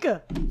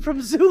Katinka from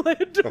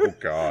Zoolander. Oh,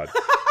 God.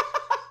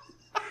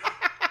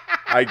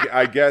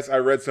 I guess I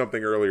read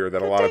something earlier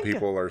that a lot of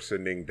people are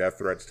sending death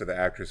threats to the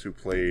actress who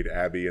played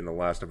Abby in The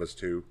Last of Us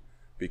 2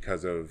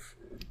 because of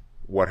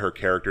what her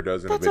character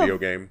does in a video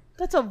game.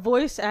 That's a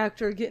voice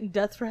actor getting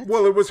death threats.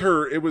 Well, it was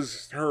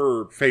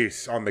her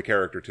face on the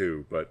character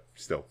too, but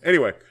still.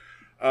 Anyway,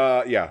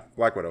 yeah,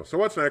 Black Widow. So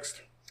what's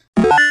next?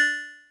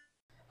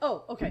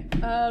 Oh, okay.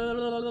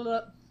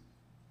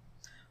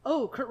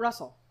 Kurt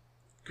Russell.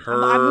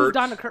 Kurt I moved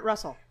on to Kurt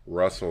Russell.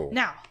 Russell.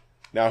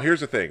 Now, here's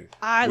the thing.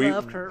 I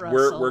love Kurt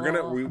We're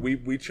gonna Russell.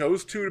 we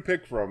chose two to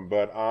pick from,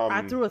 but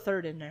I threw a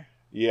third in there.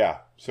 yeah.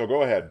 So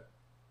go ahead.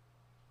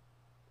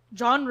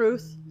 John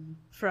Ruth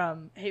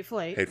from Hateful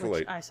Eight. Hateful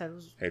which Eight. I said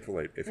was Hateful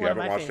Eight. If you One of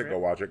haven't my watched it, favorite. go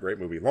watch it. Great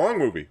movie. Long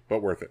movie,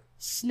 but worth it.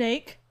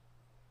 Snake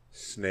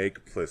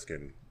Snake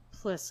Plissken.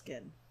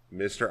 Plissken.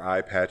 Mr.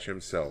 Eye Patch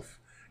himself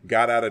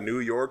got out of New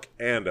York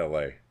and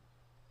L.A.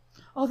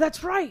 Oh,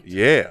 that's right.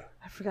 Yeah.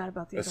 I forgot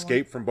about the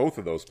Escape from both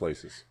of those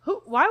places.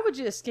 Why would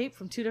you escape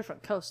from two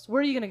different coasts? Where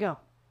are you going to go?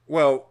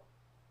 Well,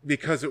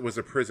 because it was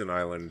a prison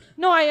island.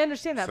 No, I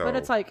understand that, but So-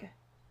 it's like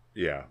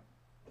Yeah.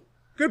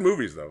 Good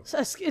movies, though.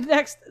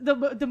 next.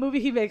 The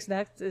movie he makes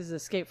next is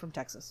Escape from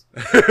Texas,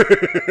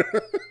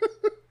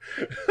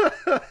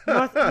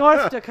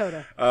 North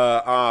Dakota,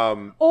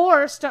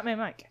 or Stuntman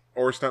Mike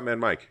Or Stuntman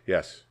Mike.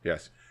 Yes.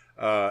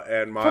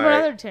 And my... from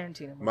another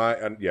Tarantino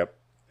movie. Yep.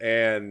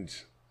 And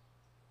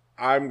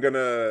I'm going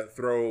to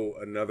throw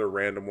another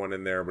random one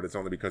in there, but it's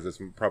only because it's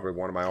probably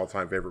one of my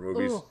all-time favorite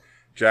movies. Ooh.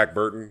 Jack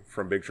Burton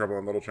from Big Trouble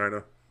in Little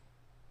China.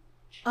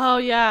 Oh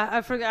yeah,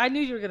 I forgot. I knew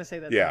you were going to say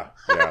that. Yeah.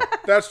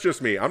 That's just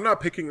me. I'm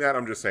not picking that.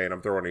 I'm just saying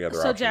I'm throwing the other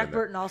So option Jack in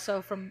there. Burton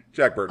also from.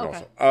 Jack Burton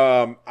Okay.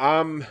 also.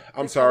 I'm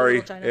Big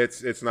sorry. Trouble in Little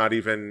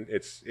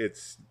China.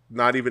 It's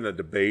not even a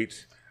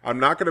debate. I'm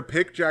not going to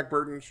pick Jack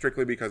Burton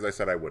strictly because I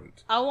said I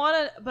wouldn't. I want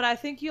to, but I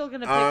think you're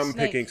going to pick I'm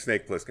Snake. picking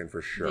Snake Plissken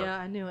for sure. Yeah,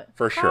 I knew it.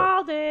 For sure.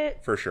 Called it.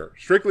 For sure.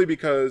 Strictly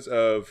because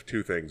of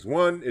two things.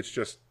 One, it's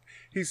just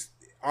he's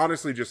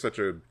honestly just such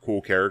a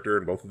cool character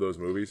in both of those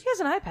movies. He has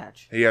an eye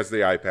patch. He has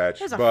the eye patch.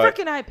 He has a but,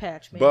 freaking eye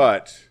patch, man.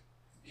 But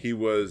he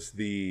was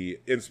the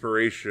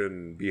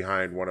inspiration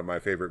behind one of my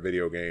favorite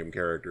video game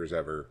characters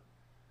ever.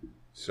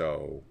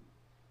 So,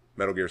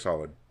 Metal Gear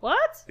Solid.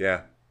 What?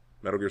 Yeah.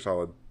 Metal Gear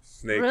Solid.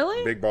 Snake.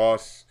 Really? Big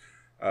Boss.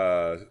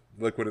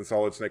 Liquid and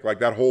Solid Snake. Like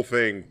that whole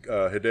thing,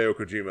 Hideo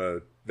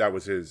Kojima, that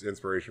was his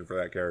inspiration for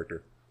that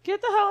character.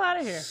 Get the hell out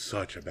of here.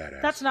 Such a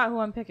badass. That's not who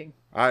I'm picking.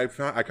 I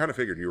kind of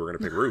figured you were going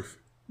to pick Ruth.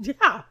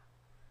 Yeah.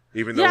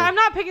 Even though Yeah, I'm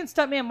not picking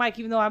Stuntman Mike,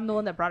 even though I'm the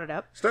one that brought it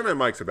up. Stuntman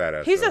Mike's a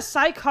badass. He's though. a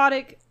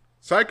psychotic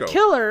psycho.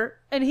 killer,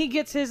 and he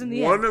gets his in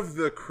the One end. of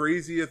the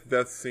craziest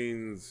death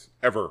scenes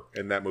ever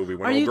in that movie.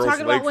 When Are a you girl's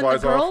talking leg about when the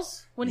flies off.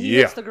 girls, when he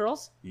Yeah. hits the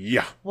girls?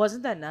 Yeah.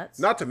 Wasn't that nuts?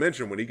 Not to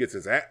mention when he gets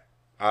his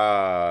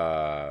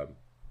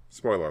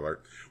spoiler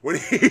alert. When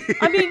he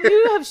I mean,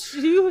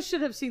 you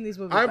should have seen these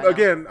movies. by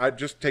now. I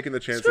just taking the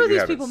chance Screw that you these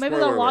haven't. people. Maybe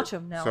Spoiler they'll watch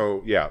alert. them now.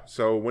 So yeah.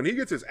 So when he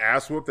gets his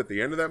ass whooped at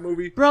the end of that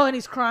movie, Bro, and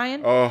he's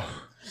crying. oh,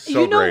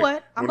 so You know great.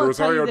 what? I'm when gonna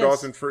tell Rosario you this.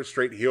 Dawson first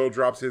straight heel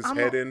drops his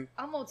head in.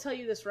 I'm gonna tell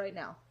you this right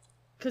now,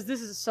 because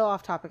this is so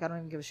off topic. I don't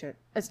even give a shit.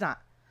 It's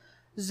not.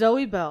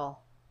 Zoe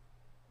Bell,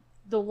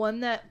 the one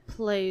that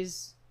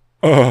plays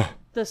Ugh.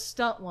 the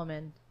stunt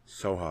woman,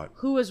 So hot.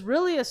 who is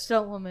really a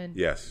stunt woman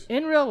Yes.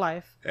 in real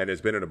life, And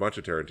has been in a bunch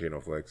of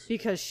Tarantino flicks.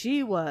 because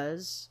she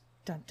was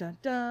dun dun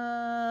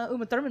dun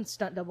Uma Thurman's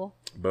stunt double.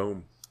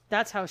 Boom.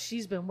 That's how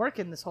she's been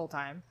working this whole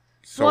time.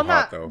 So well, hot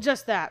not though.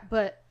 just that,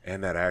 but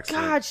And that accent.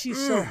 God, she's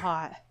so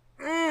hot.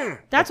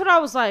 That's what I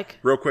was like.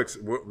 Real quick.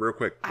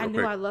 I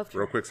knew I loved her.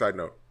 Real quick side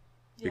note,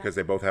 because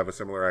they both have a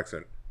similar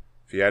accent.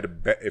 If you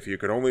had to, if you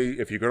could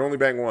only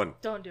bang one,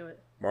 Don't do it.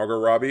 Margot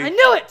Robbie, I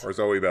knew it. or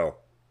Zoe Bell.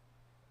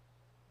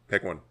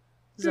 Pick one.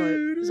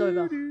 Zoe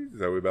Bell.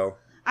 Zoe Bell.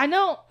 I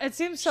know it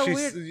seems so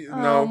She's- weird.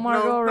 no,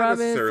 Margot not Robbie is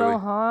so necessarily.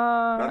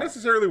 hot. Not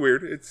necessarily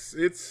weird.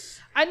 It's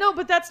I know,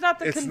 but that's not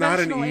the It's not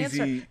an conventional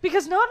easy- answer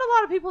because not a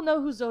lot of people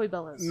know who Zoe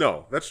Bell is.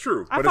 no, that's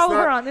true. I but follow it's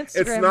not, her on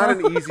Instagram, It's not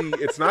though. an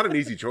easy. It's not an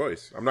easy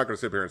choice. I'm not going to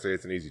sit here and say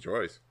it's an easy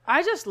choice.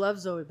 I just love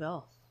Zoe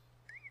Bell.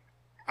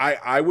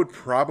 I would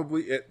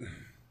probably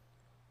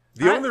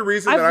The only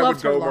reason I've that I would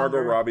loved her go Margot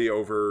longer. Robbie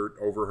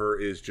over her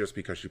is just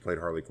because she played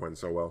Harley Quinn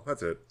so well.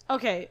 That's it.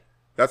 Okay,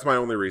 That's my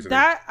only reasoning.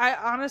 that I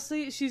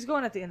honestly, she's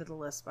going at the end of the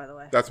list. By the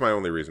way, That's my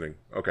only reasoning.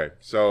 Okay,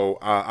 so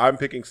I'm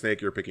picking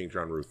Snake. You're picking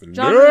John Ruth.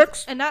 John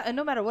Next. and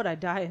no matter what, I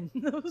die in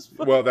those.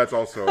 Well, that's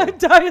also I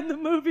die in the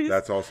movies.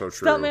 that's also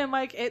true. Stuntman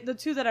Mike, the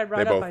two that I They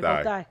brought up, both I die.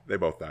 both die. They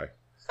both die.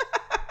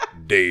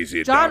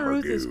 Daisy. John Domergue.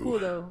 Ruth is cool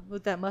though,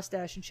 with that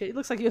mustache and shit. He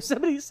looks like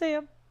Yosemite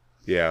Sam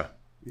Yeah.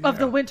 of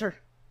the winter.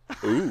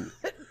 Ooh.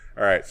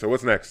 All right. So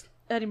what's next?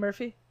 Eddie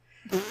Murphy.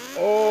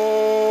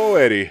 Oh,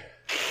 Eddie.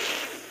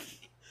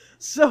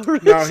 So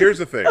rich. Now here's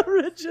the thing.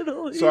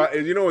 Originally. So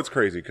you know what's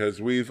crazy because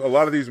a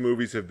lot of these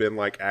movies have been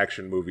like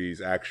action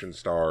movies, action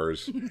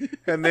stars,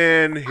 and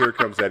then here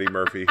comes Eddie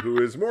Murphy,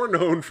 who is more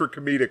known for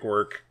comedic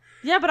work,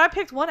 yeah, but I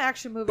picked one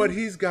action movie. but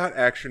he's got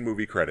action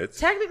movie credits.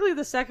 Technically,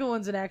 the second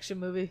one's an action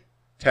movie.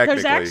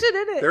 Technically, There's action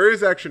in it. There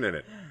is action in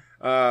it.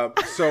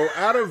 So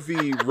out of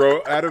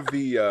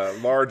the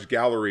large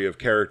gallery of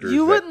characters,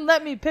 You wouldn't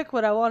let me pick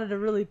what I wanted to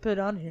really put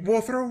on here.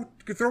 Well, throw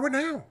it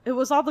now. It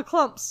was all the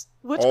clumps.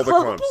 Which All the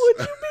clump clumps.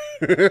 would you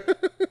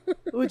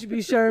be? Would you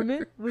be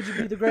Sherman? Would you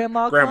be the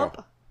grandma Grandma.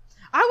 clump?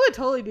 I would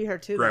totally be her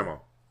too. though. Grandma.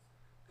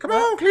 Come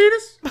on,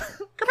 Cletus.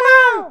 Come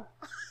on.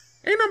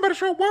 Ain't nothing but a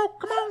short walk.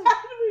 Come on.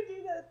 How do we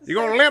do that? at the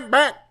You're gonna limp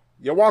back.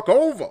 You walk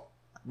over,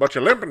 but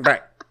you're limping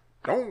back.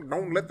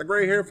 Don't let the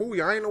gray hair fool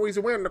you. I ain't no easy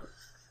winner.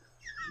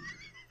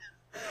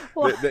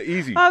 Well, The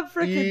easy. I'm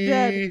freaking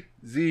dead.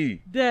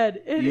 Easy.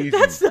 Dead. Easy.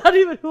 That's not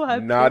even who I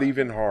Not picked.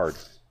 even hard.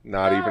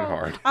 Not even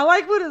hard. I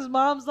like when his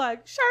mom's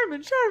like,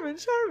 Sherman, Sherman,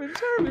 Sherman,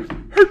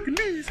 Sherman.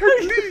 Hercules,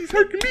 Hercules,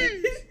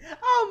 Hercules.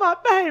 Oh, my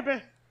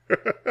baby.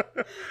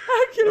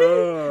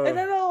 And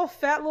then the little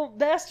fat little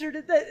bastard,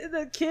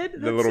 the kid,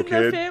 The little in the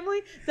kid.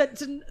 family,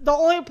 that's the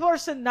only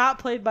person not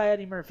played by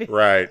Eddie Murphy.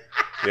 Right.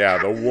 Yeah,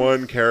 the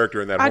one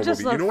character in that I whole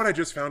just movie. You love know what I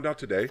just found out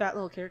today? Fat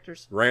little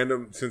characters.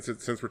 Random, since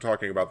we're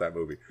talking about that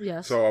movie.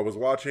 Yes. So I was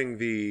watching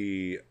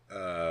the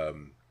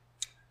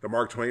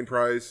Mark Twain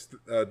Prize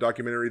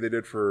documentary they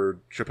did for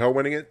Chappelle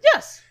winning it.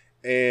 Yes.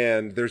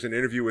 And there's an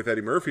interview with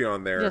Eddie Murphy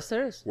on there. Yes,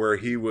 there is. Where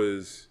he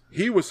was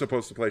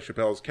supposed to play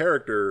Chappelle's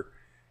character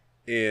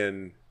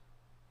in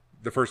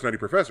The First Nutty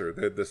Professor,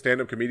 the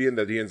stand-up comedian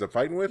that he ends up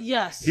fighting with.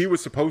 Yes. He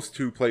was supposed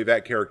to play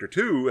that character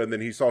too, and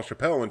then he saw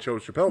Chappelle and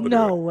chose Chappelle to do it.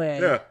 No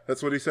way. Yeah,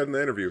 that's what he said in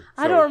the interview.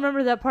 I don't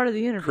remember that part of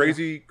the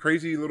interview.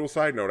 Crazy little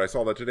side note. I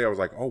saw that today. I was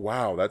like, oh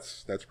wow,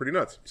 that's pretty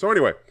nuts. So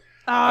anyway.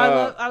 I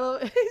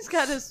love. He's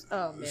got his.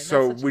 Oh man.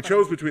 So we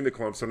chose between the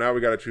clumps. So now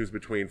we got to choose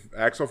between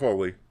Axel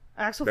Foley,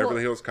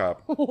 Beverly Hills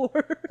Cop,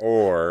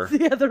 or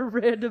the other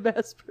random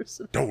ass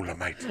person.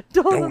 Dolomite.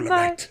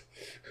 Dolomite.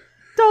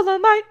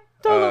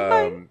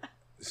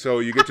 So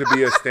you get to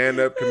be a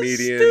stand-up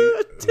comedian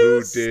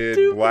who did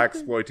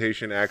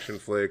blaxploitation action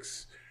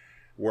flicks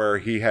where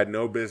he had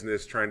no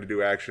business trying to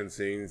do action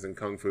scenes and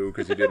kung fu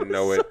because he didn't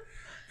know it.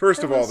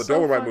 First of all, the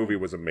Dolomite movie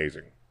was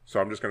amazing. So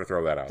I'm just going to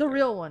throw that out. The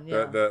real one,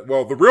 yeah.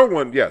 The real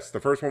one, yes. The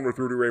first one with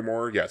Rudy Ray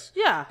Moore, yes.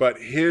 Yeah. But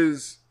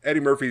Eddie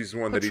Murphy's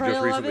one that he just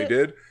Portrayal of recently it?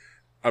 did,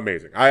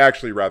 amazing. I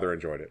actually rather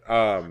enjoyed it.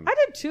 I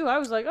did too. I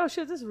was like, oh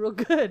shit, this is real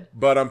good.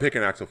 But I'm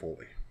picking Axel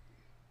Foley.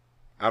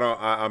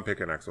 I'm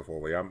picking Axel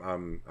Foley.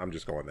 I'm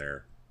just going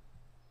there.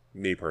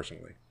 Me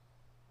personally.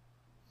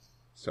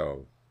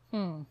 So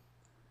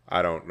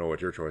I don't know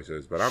what your choice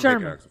is, but I'm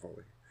picking Axel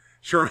Foley.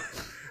 Sherman.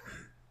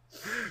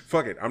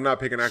 Fuck it. I'm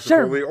not picking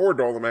Axel Foley or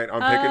Dolomite.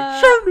 I'm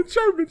picking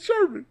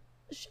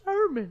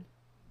Sherman.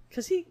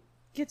 Because he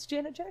gets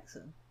Janet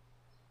Jackson.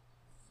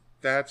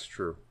 That's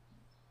true.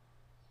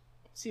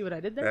 See what I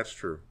did there? That's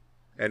true.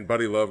 And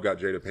Buddy Love got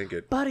Jada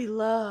Pinkett. Buddy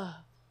Love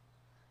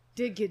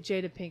did get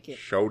Jada Pinkett.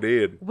 Show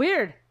did.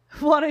 Weird.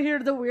 Want to hear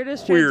the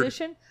weirdest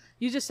transition?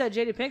 You just said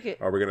Jada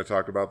Pinkett. Are we going to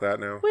talk about that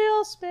now?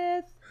 Will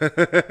Smith.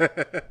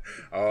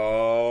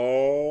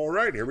 All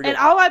right, here we go. And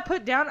all I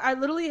put down, I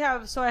literally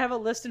have, so I have a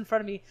list in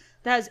front of me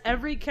that has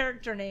every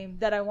character name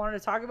that I wanted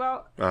to talk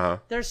about. Uh-huh.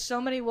 There's so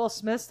many Will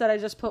Smiths that I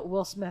just put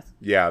Will Smith.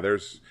 Yeah,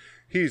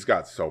 he's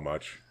got so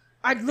much.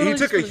 He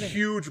took a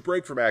huge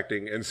break from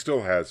acting and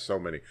still has so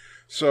many.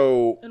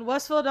 So in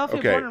West Philadelphia,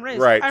 okay, born and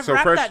raised. right. I've So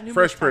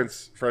Fresh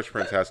Prince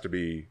has to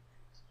be.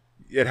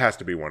 It has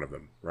to be one of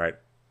them, right?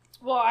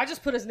 Well, I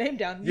just put his name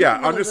down. Yeah,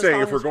 I'm just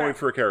saying if we're going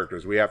for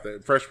characters, we have to.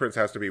 Fresh Prince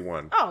has to be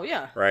one. Oh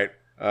yeah. Right.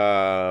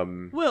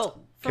 Will.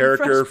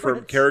 Character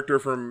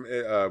from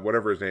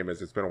whatever his name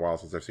is. It's been a while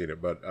since I've seen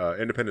it, but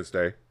Independence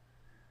Day.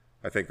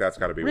 I think that's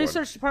got to be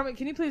Research department.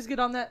 Can you please get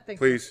on that? Thank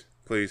you.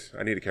 Please.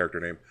 I need a character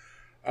name.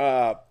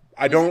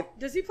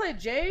 Does he play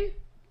Jay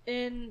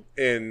in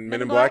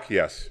Men in Black?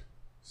 Yes.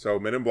 So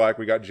Men in Black,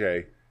 we got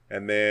Jay,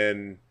 and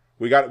then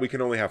we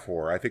can only have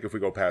 4. I think if we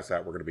go past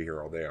that, we're going to be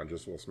here all day on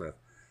just Will Smith.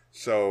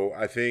 So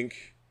I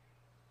think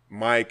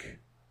Mike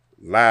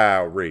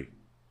Lowry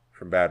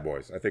from Bad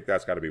Boys. I think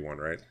that's got to be one,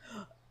 right?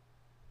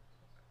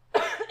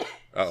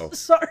 Uh-oh.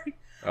 Sorry.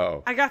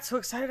 Uh-oh. I got so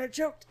excited I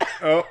choked.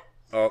 Oh.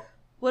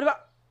 What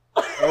about...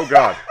 Oh,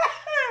 God.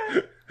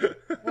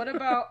 What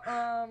about,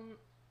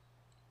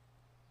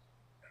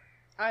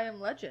 I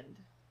Am Legend?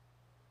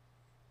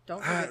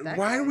 Don't forget that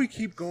Why guy. do we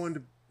keep going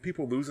to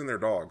people losing their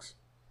dogs?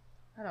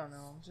 I don't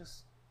know.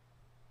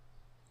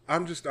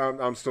 I'm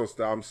still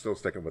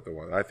sticking with the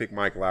one. I think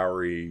Mike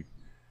Lowry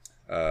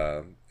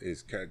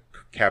is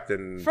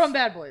Captain from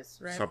Bad Boys,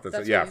 right? Something.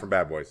 From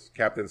Bad Boys.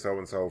 Captain so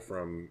and so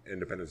from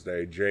Independence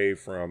Day. Jay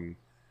from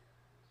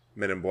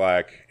Men in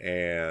Black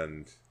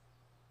and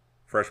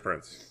Fresh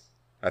Prince.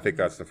 I think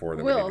that's the 4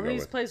 that we need to go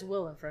with. Plays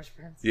Will in Fresh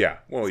Prince. Yeah.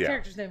 Well, His yeah.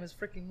 character's name is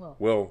freaking Will.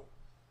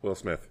 Will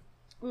Smith.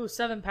 Ooh,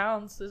 7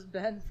 pounds is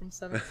Ben from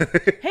 7.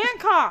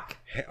 Hancock.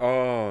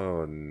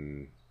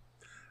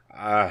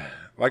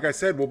 Like I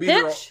said, we'll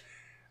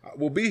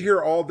be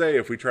here all day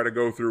if we try to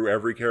go through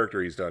every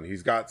character he's done.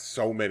 He's got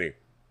so many.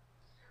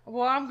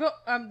 Well,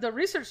 the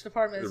research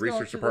department is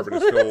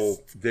still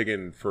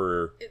digging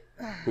for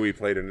who he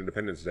played in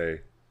Independence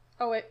Day.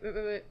 Oh wait.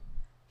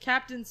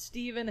 Captain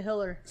Stephen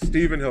Hiller.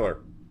 Stephen Hiller.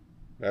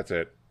 That's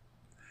it.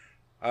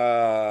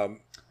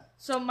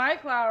 So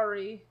Mike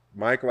Lowry,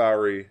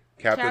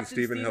 Captain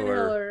Stephen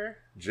Hiller,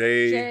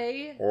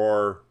 Jay,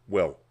 or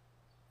Will.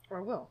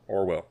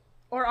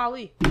 Or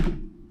Ali.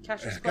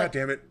 God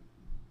damn it.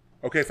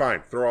 Okay,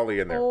 fine. Throw Ali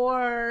in there.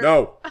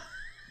 No.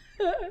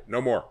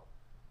 No more.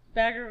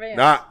 Bagger Vance.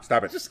 Nah,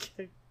 stop it. Just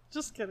kidding.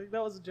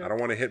 That was a joke. I don't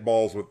want to hit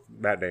balls with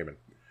Matt Damon.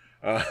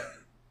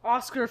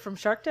 Oscar from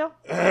Shark Tale.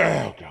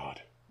 Oh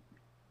God.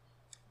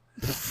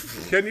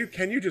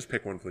 Can you just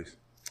pick one, please?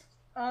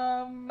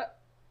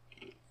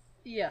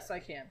 Yes, I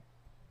can.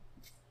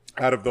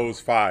 Out of those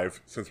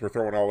 5, since we're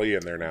throwing Ali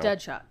in there now.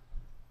 Deadshot.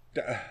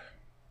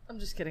 I'm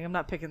just kidding. I'm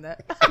not picking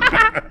that.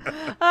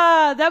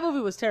 That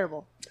movie was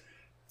terrible.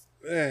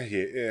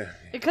 Yeah.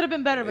 It could have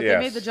been better, but Yes. they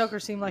made the Joker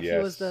seem like he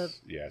was the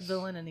Yes.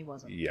 villain, and he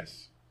wasn't.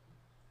 Yes.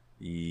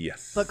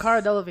 Yes. But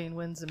Cara Delevingne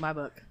wins in my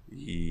book,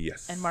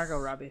 Yes. and Margot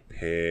Robbie.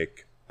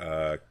 Pick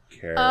a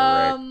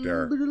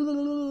character.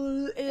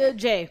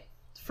 Jay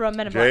from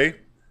Men in Black.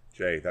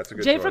 Jay, that's a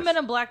good Jay choice. from Men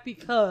in Black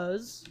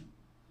because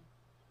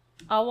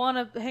I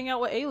want to hang out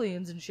with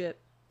aliens and shit,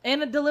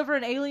 and to deliver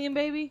an alien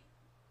baby.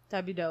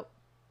 That'd be dope.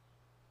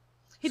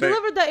 He Same.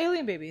 delivered that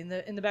alien baby in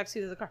the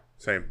backseat of the car.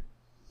 Same.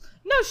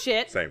 No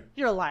shit. Same.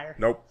 You're a liar.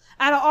 Nope.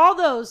 Out of all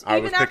those, I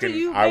even was after picking-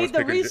 you I was made the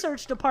picking J-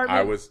 research department,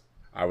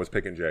 I was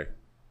picking Jay.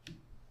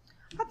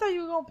 I thought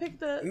you were gonna pick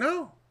the.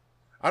 No.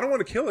 I don't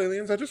want to kill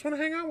aliens. I just want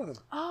to hang out with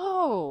them.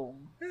 Oh.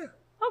 Yeah.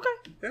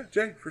 Okay. Yeah,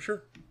 Jay, for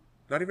sure.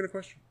 Not even a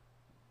question.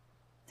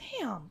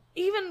 Damn.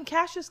 Even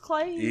Cassius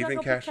Clay. You Even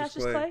not gonna pick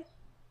Cassius Clay.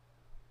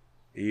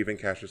 Even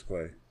Cassius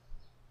Clay.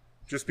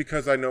 Just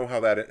because I know how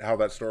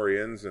that story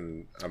ends,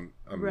 and I'm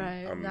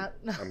Right, I'm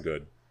I'm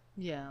good.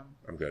 Yeah.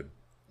 I'm good.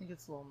 It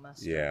gets a little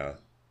messy. Yeah.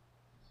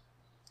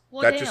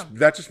 Well, damn.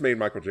 That just made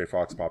Michael J.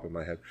 Fox pop in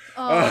my head.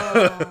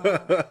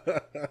 Oh.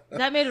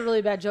 That made a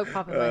really bad joke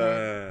pop in my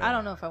head. I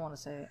don't know if I want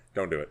to say it.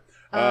 Don't do it.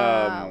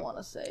 I want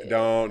to say it.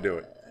 Don't do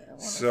it.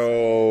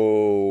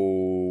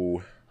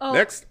 So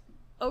next.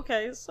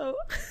 Okay, so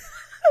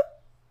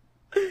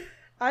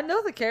I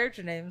know the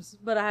character names,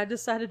 but I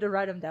decided to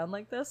write them down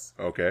like this.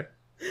 Okay.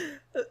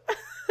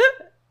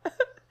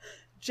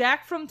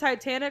 Jack from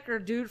Titanic or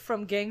dude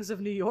from Gangs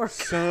of New York?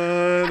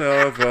 Son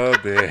of a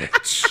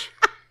bitch.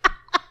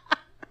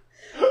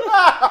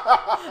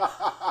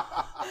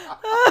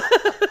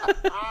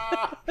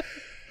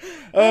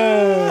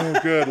 Oh,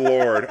 good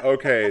Lord.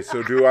 Okay,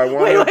 so do I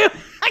want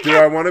to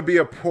I want to be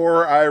a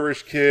poor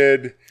Irish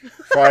kid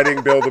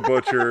fighting Bill the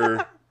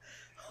Butcher,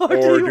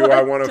 or do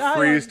I want to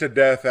freeze to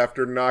death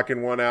after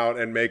knocking one out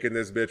and making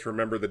this bitch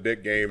remember the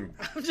dick game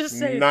I'm just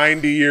saying.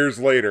 90 years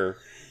later?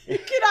 You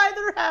can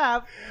either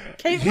have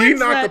Kate He Winslet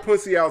knocked the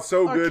pussy out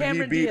so or good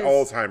Cameron he beat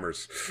Diaz.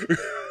 Alzheimer's.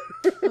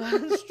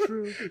 That's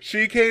true.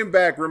 She came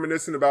back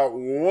reminiscing about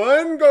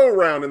one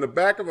go-round in the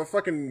back of a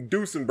fucking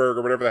Duesenberg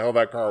or whatever the hell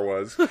that car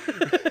was.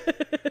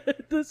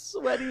 The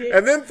sweaty.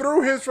 And then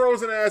threw his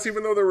frozen ass,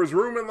 even though there was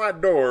room in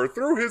that door,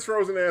 threw his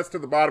frozen ass to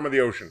the bottom of the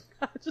ocean.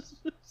 I just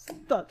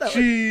thought that was,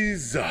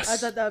 Jesus. I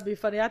thought that would be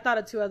funny. I thought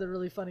of two other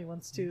really funny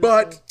ones too.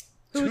 But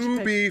so. Who would you to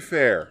pick? be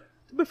fair,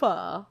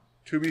 Before.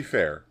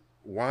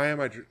 why am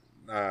I...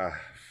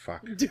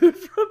 fuck. Dude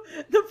from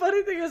the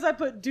funny thing is I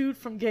put dude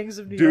from Gangs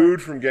of New York.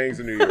 Dude from Gangs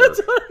of New York. That's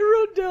what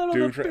I wrote down on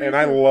the paper. And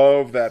I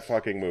love that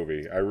fucking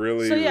movie. I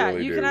really, So yeah,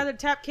 really you do. can either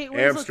tap Kate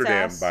Winslet's Amsterdam,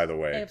 ass. by the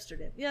way.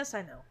 Amsterdam. Yes,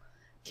 I know.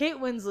 Kate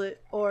Winslet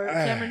or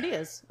Cameron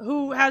Diaz,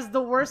 who has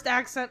the worst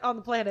accent on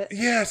the planet.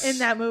 Yes. In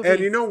that movie. And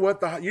you know what?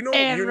 You know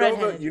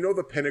redheaded.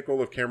 the pinnacle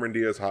of Cameron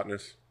Diaz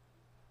hotness?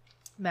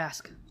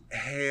 Mask.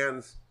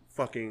 Hands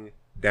fucking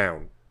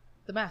down.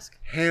 The Mask.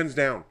 Hands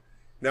down.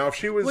 Now if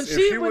she was When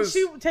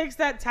she takes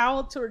that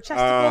towel to her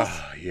chesticles,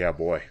 yeah,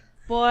 boy.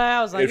 boy,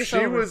 I was like, If it's she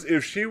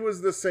over.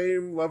 was the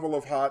same level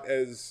of hot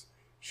as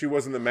she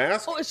was in The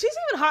Mask, Oh, she's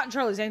even hot in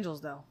Charlie's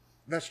Angels, though.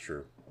 that's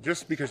true.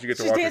 Just because you get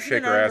to She's watch her dancing shake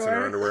in her her ass in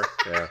her underwear.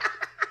 underwear. Yeah.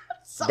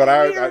 So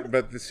But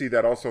weird. see,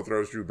 that also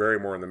throws Drew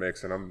Barrymore in the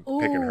mix, and I'm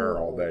picking her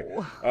all day.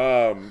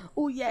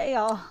 Oh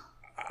yeah.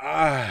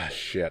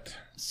 Shit.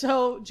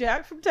 So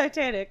Jack from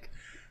Titanic.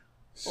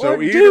 So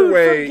Or either dude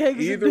way, from Gangs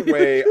of either New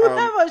way, York. You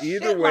have a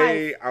either shit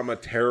way, life. I'm a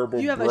terrible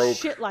You have a broke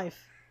shit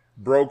life.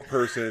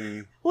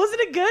 person. Wasn't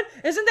it good?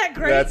 Isn't that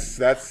great?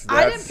 That's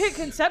I didn't pick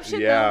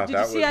Conception, Yeah, though. Did you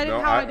that see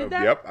was, how I did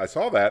that? Yep, I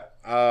saw that.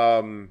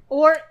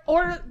 Or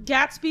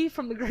Gatsby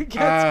from The Great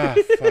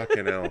Gatsby.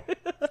 Fucking hell.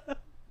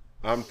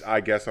 I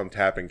guess I'm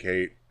tapping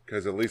Kate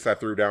because at least I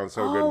threw down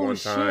so good one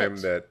time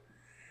shit. that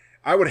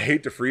I would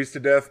hate to freeze to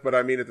death, but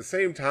I mean at the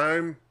same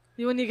time,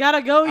 When you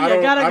gotta go, you I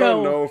gotta go.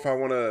 don't know if I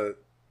want to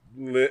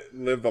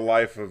live the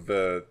life of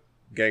the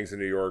Gangs of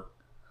New York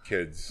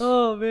kids.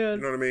 Oh man,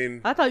 You know what I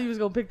mean? I thought you was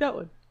gonna pick that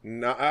one.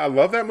 No, I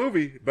love that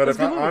movie, but That's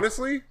if a good movie.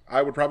 honestly,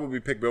 I would probably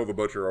pick Bill the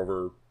Butcher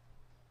over.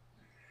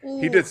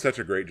 He Ooh. did such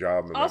a great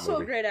job in that Also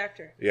movie. a great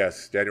actor.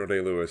 Yes, Daniel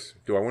Day-Lewis.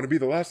 Do I want to be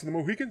the last of the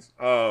Mohicans?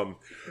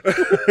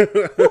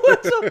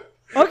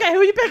 Okay,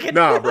 who you picking?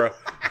 Nah, bro.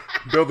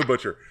 Bill the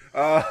Butcher.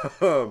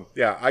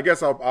 Yeah, I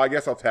guess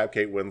I'll tap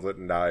Kate Winslet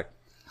and die.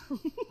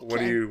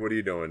 What are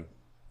you doing?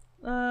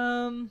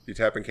 You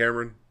tapping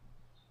Cameron?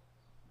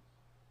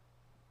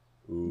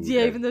 Ooh,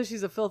 Yeah, even though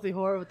she's a filthy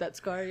whore with that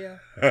scar, yeah,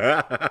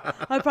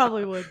 I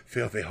probably would.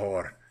 filthy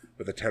whore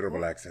with a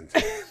terrible accent.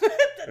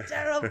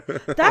 Terrible.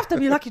 They have to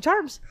be Lucky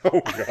Charms.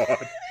 Oh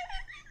God.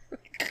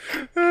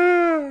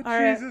 Oh,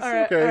 right, Jesus. all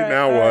right, Okay, all right,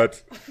 now all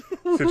what?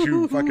 Since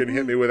you fucking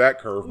hit me with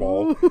that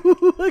curveball,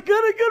 I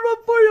got a good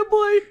one for you,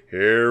 boy.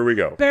 here we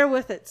go. Bear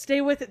with it. Stay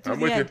with it through I'm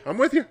the with end. you. I'm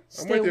with you.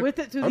 Stay with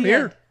it through I'm the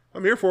here. end.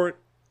 I'm here for it.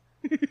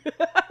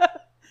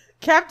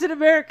 Captain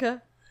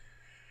America,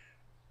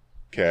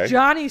 Okay.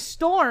 Johnny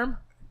Storm.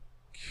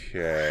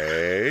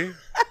 Okay.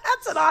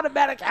 That's an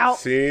automatic out.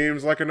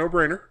 Seems like a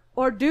no-brainer.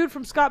 Or dude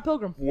from Scott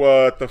Pilgrim.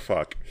 What the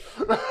fuck?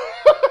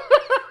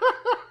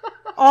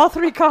 All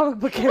 3 comic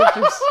book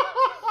characters.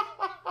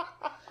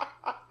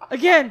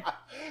 Again,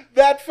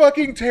 That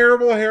fucking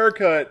terrible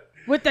haircut.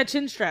 with that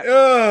chin strap.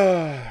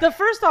 Ugh.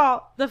 First of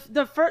all,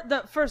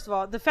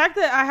 the fact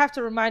that I have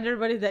to remind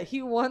everybody that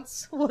he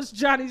once was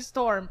Johnny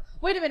Storm.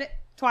 Wait a minute,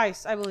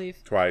 twice, I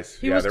believe. Twice.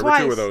 He Yeah, was there twice.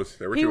 were 2 of those.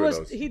 There were 2 of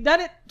those. He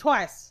done it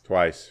twice.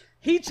 Twice.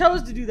 He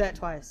chose to do that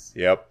twice,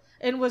 Yep.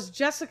 and was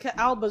Jessica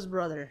Alba's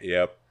brother.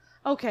 Yep.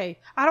 Okay,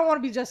 I don't want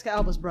to be Jessica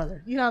Alba's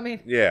brother. You know what I mean?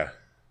 Yeah.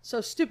 So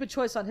stupid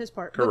choice on his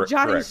part. But Correct.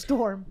 Johnny Correct.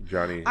 Storm.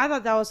 Johnny. I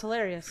thought that was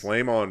hilarious.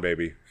 Flame on,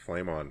 baby.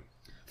 Flame on.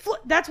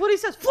 That's what he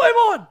says. Flame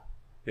on.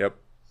 Yep.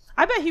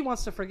 I bet he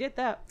wants to forget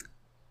that.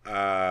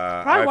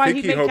 I why think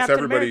he he made hopes Captain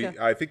everybody.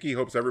 America. I think he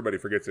hopes everybody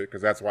forgets it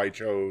because that's why he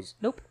chose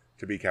Nope.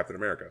 to be Captain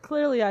America.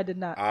 Clearly, I did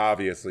not.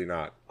 Obviously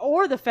not.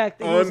 Or the fact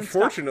that he wasn't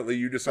Unfortunately,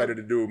 you decided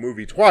to do a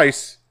movie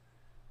twice.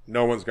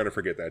 No one's going to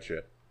forget that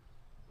shit.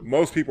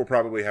 Most people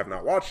probably have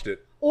not watched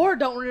it. or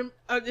don't remember.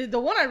 The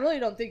one I really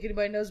don't think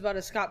anybody knows about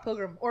is Scott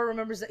Pilgrim, or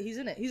remembers that he's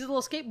in it. He's a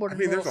little skateboarder. I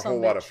mean, there's a whole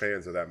lot of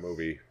fans of that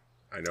movie.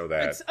 I know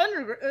that. It's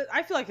under.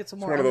 I feel like it's a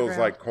more One of those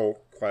underground, like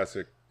cult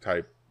classic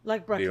type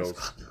like Breakfast deals.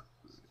 Club.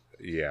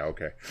 Yeah,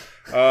 okay.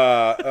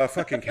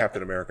 Fucking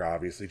Captain America,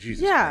 obviously.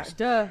 Jesus Yeah, Christ.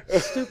 duh.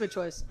 Stupid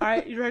choice. All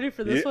right, you ready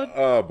for this Yeah, one?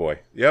 oh, boy.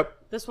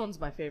 Yep. This one's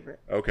my favorite.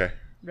 Okay.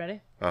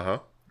 Ready? Uh-huh.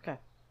 Okay.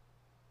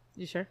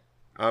 You sure?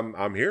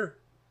 I'm here.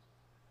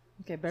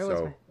 Okay, bear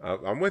with me. So,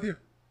 I'm with you.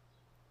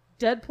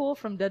 Deadpool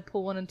from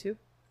Deadpool 1 and 2,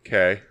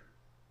 Okay.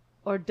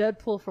 or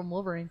Deadpool from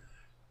Wolverine.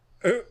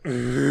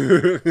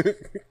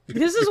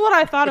 This is what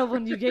I thought of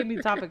when you gave me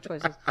topic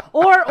choices.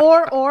 Or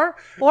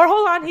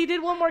hold on, he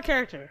did one more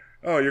character.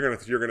 Oh, you're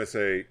gonna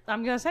say,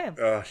 I'm gonna say him.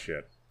 oh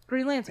shit.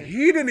 Green Lantern.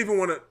 He didn't even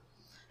want to.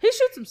 He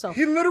shoots himself.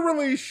 He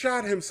literally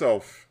shot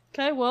himself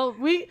Okay, well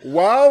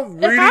while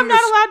if reading. I'm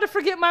not allowed to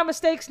forget my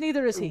mistakes,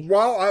 neither is he.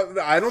 While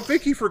I don't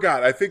think he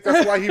forgot. I think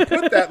that's why he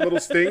put that little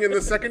sting in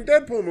the second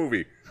Deadpool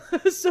movie.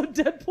 So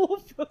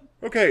Deadpool from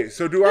Okay,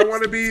 so do I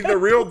want to be the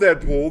real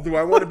Deadpool? Do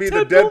I want to be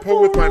the Deadpool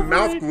Deadpool with my Wolverine.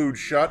 mouth glued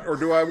shut, or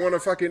do I want to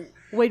fucking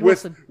Wade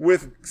with Wilson.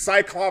 with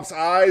Cyclops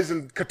eyes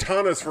and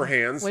katanas for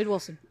hands? Wade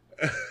Wilson.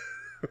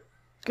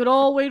 Good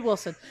old Wade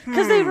Wilson.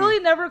 Because they really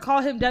never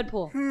call him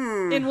Deadpool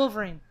in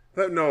Wolverine.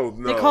 No,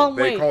 They call him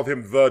Wade. called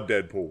him the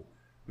Deadpool,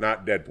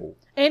 not Deadpool.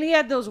 And he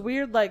had those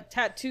weird like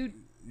tattooed,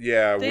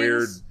 Yeah, Things-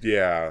 weird.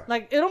 Yeah,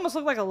 like it almost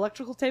looked like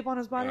electrical tape on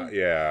his body.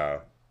 yeah,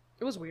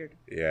 It was weird.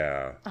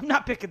 yeah, I'm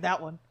not picking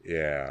that one.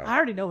 yeah. I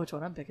already know which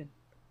one I'm picking.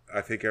 I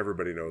think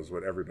everybody knows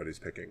what everybody's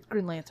picking.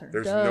 Green Lantern.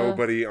 There's Duh.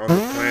 nobody on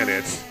the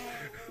planet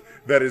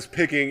that is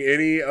picking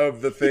any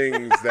of the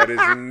things that is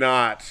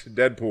not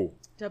Deadpool.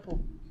 Deadpool.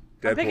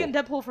 I'm Deadpool. picking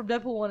Deadpool from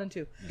Deadpool 1 and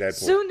 2. Deadpool.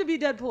 Soon to be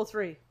Deadpool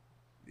 3.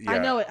 I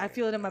Yeah. know it. I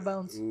feel it in my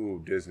bones.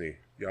 Ooh, Disney.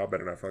 Y'all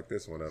better not fuck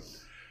this one up.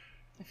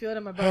 I feel it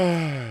in my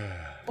bones.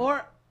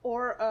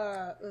 or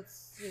let's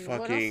see. What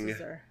else Fucking is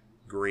there?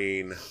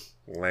 Green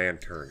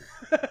Lantern.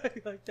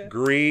 You like that?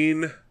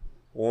 Green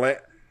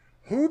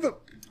Who the...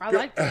 I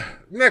like that.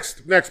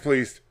 Next,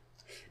 please.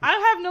 I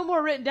have no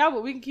more written down,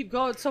 but we can keep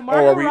going. So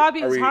Margot are we-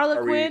 Robbie are is we- Harley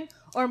are we- Quinn,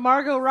 or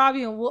Margot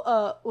Robbie and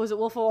was it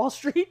Wolf of Wall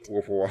Street?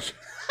 Wolf of Wall Street.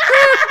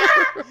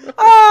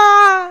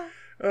 Ah!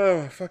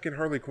 Oh, fucking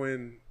Harley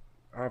Quinn,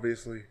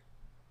 obviously.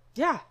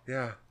 Yeah.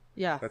 Yeah,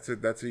 Yeah. that's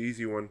it. That's an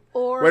easy one.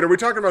 Or Wait, are we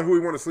talking about who we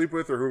want to sleep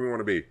with or who we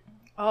want to be?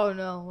 oh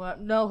no,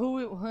 no.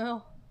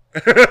 Well,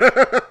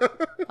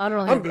 I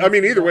don't know. I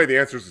mean, either way, the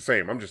answer's the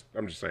same. I'm just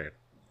saying.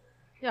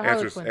 Yeah, Harley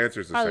answers- Quinn.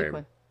 answers the Harley same.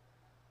 Quinn.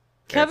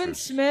 Kevin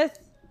Answers. Smith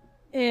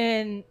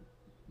in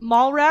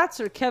Mallrats,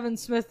 or Kevin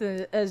Smith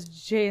as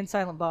Jay and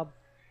Silent Bob?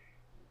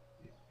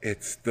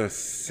 It's the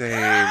same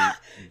guy.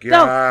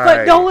 No,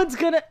 but no one's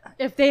gonna.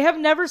 If they have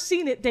never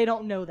seen it, they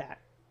don't know that.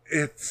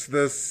 It's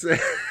the same.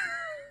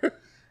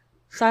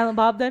 Silent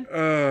Bob, then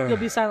you'll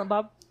be Silent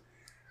Bob.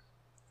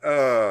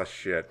 Oh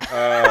shit.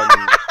 Man.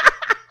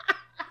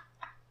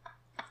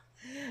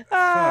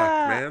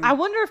 I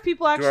wonder if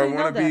people Do I actually know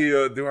want that. to be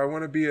a? Do I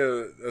want to be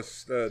a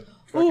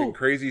fucking Ooh.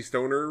 crazy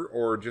stoner,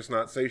 or just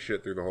not say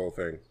shit through the whole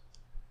thing?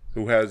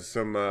 Who has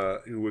some?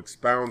 Who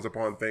expounds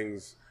upon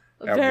things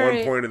at Very-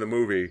 one point in the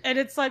movie? And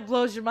it's like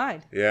blows your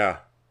mind. Yeah.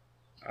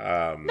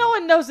 No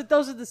one knows that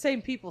those are the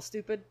same people,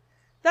 stupid.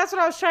 That's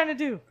what I was trying to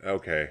do.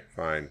 Okay.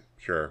 Fine.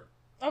 Sure.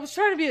 I was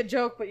trying to be a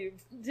joke, but you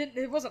didn't.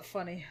 It wasn't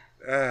funny.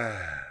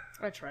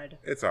 I tried.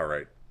 It's all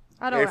right.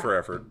 I don't. A for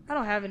effort. I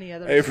don't have any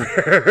other. A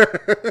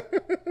for.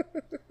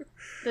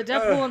 The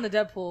Deadpool and the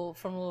Deadpool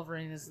from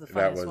Wolverine is the that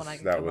funniest was one I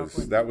can that come was up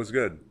with. that was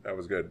good. That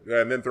was good.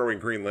 And then throwing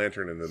Green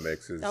Lantern in the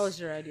mix is. That was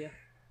your idea.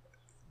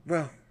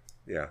 Well,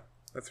 yeah,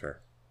 that's fair.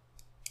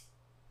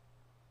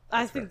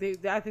 I think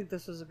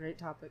this was a great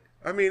topic.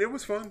 I mean, it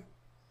was fun.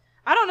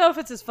 I don't know if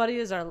it's as funny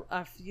as our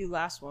few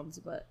last ones,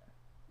 but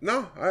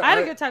No, I had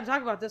a good time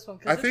talking about this one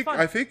because it's fun.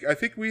 I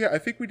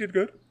think we did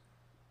good.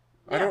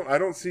 Yeah. I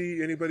don't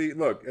see anybody.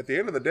 Look, at the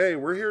end of the day,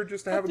 we're here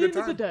just to have a good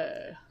time. At the end of the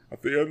day,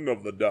 At the end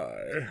of the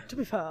day, to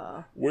be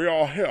fair, we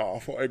are here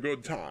for a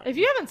good time. if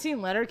you haven't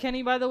seen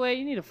Letterkenny, by the way,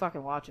 you need to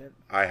fucking watch it.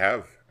 I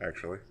have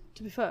actually.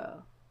 To be fair,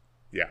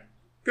 Yeah,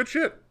 good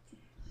shit.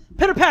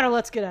 pitter patter,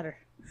 let's get at her.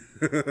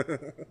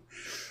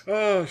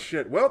 Oh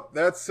shit. Well,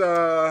 that's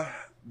our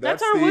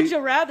would you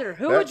rather.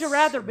 Who would you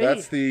rather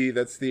be?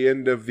 That's the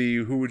end of the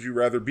who would you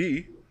rather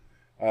be.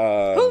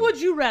 Who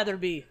would you rather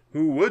be?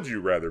 Who would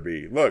you rather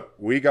be? Look,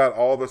 we got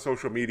all the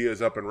social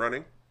medias up and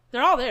running.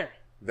 They're all there.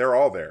 They're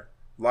all there.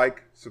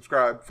 Like,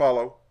 subscribe,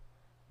 follow,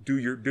 do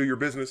your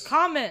business.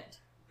 Comment.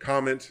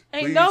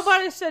 Ain't please.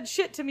 nobody said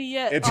shit to me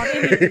yet on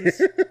any of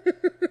these.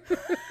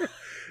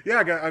 Yeah,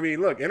 I mean,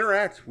 look,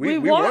 interact. We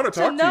want to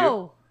talk to to know.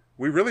 you.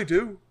 We really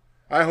do.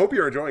 I hope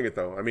you're enjoying it,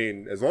 though. I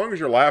mean, as long as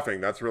you're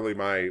laughing, that's really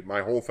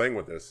my whole thing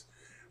with this.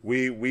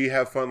 We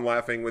have fun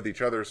laughing with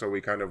each other, so we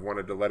kind of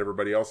wanted to let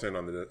everybody else in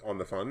on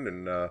the fun,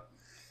 and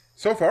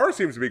so far it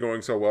seems to be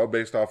going so well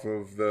based off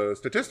of the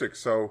statistics.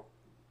 So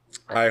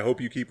I hope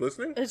you keep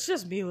listening. It's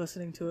just me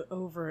listening to it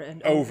over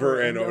and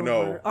over. on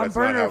No, that's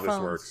burner not how phones. this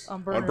works.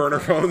 On burner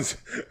phones.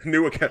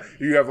 New account.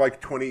 You have like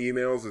 20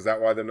 emails. Is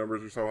that why the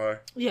numbers are so high?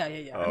 Yeah.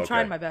 Oh, I'm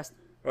trying my best.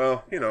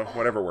 Well,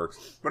 whatever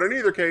works. But in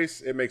either case,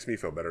 it makes me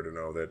feel better to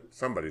know that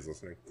somebody's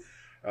listening.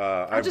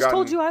 I just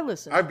told you I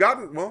listen. I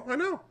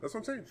know. That's what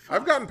I'm saying.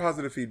 I've gotten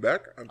positive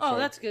feedback. So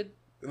that's good.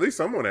 At least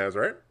someone has,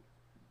 right?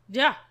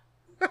 Yeah.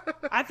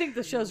 I think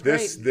the show's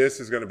great. This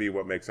is going to be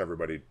what makes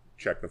everybody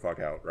check the fuck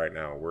out right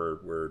now.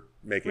 We're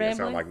making it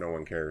sound like no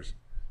one cares.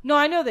 No,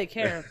 I know they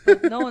care,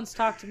 but no one's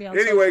talked to me on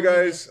Anyway, social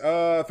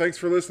media. guys, thanks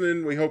for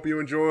listening. We hope you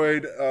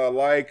enjoyed.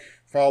 Like,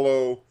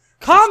 follow,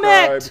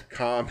 comment, subscribe,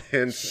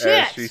 comment, Shit.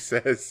 as she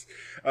says.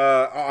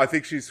 I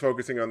think she's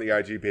focusing on the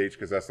IG page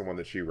because that's the one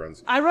that she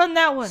runs. I run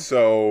that one.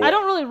 So I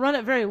don't really run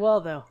it very well,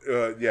 though.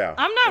 Yeah.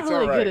 I'm not it's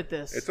really all right. good at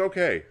this. It's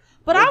okay.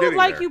 But We're I would getting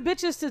like there. you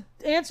bitches to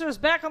answer us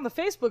back on the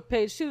Facebook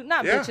page too.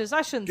 Not Yeah. bitches.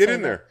 I shouldn't Get say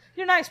in that. there.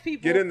 You're nice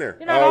people. Get in there.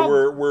 You're not all...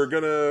 We're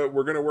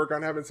gonna work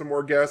on having some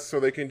more guests so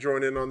they can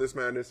join in on this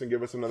madness and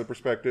give us another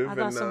perspective. I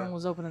thought someone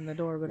was opening the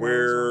door, but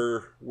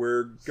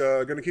we're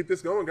gonna keep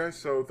this going, guys.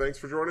 So thanks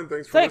for joining.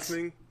 Thanks for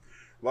listening.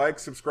 Like,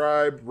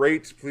 subscribe,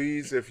 rate,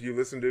 please. If you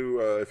listen to,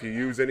 if you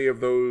use any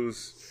of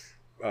those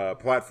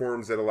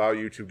platforms that allow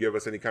you to give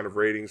us any kind of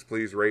ratings,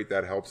 please rate.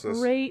 That helps us.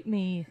 Rate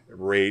me.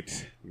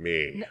 Rate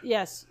me.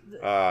 Yes.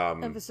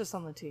 Emphasis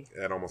on the T.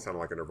 That almost sounded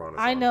like a Nirvana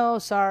song. I know.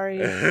 Sorry.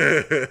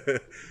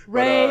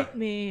 Rate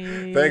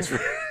me. Thanks for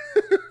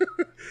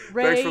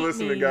Rate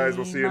listening, guys.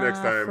 We'll see you next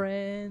time.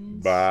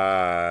 Friends.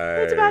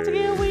 Bye. It's about to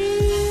get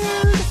weird.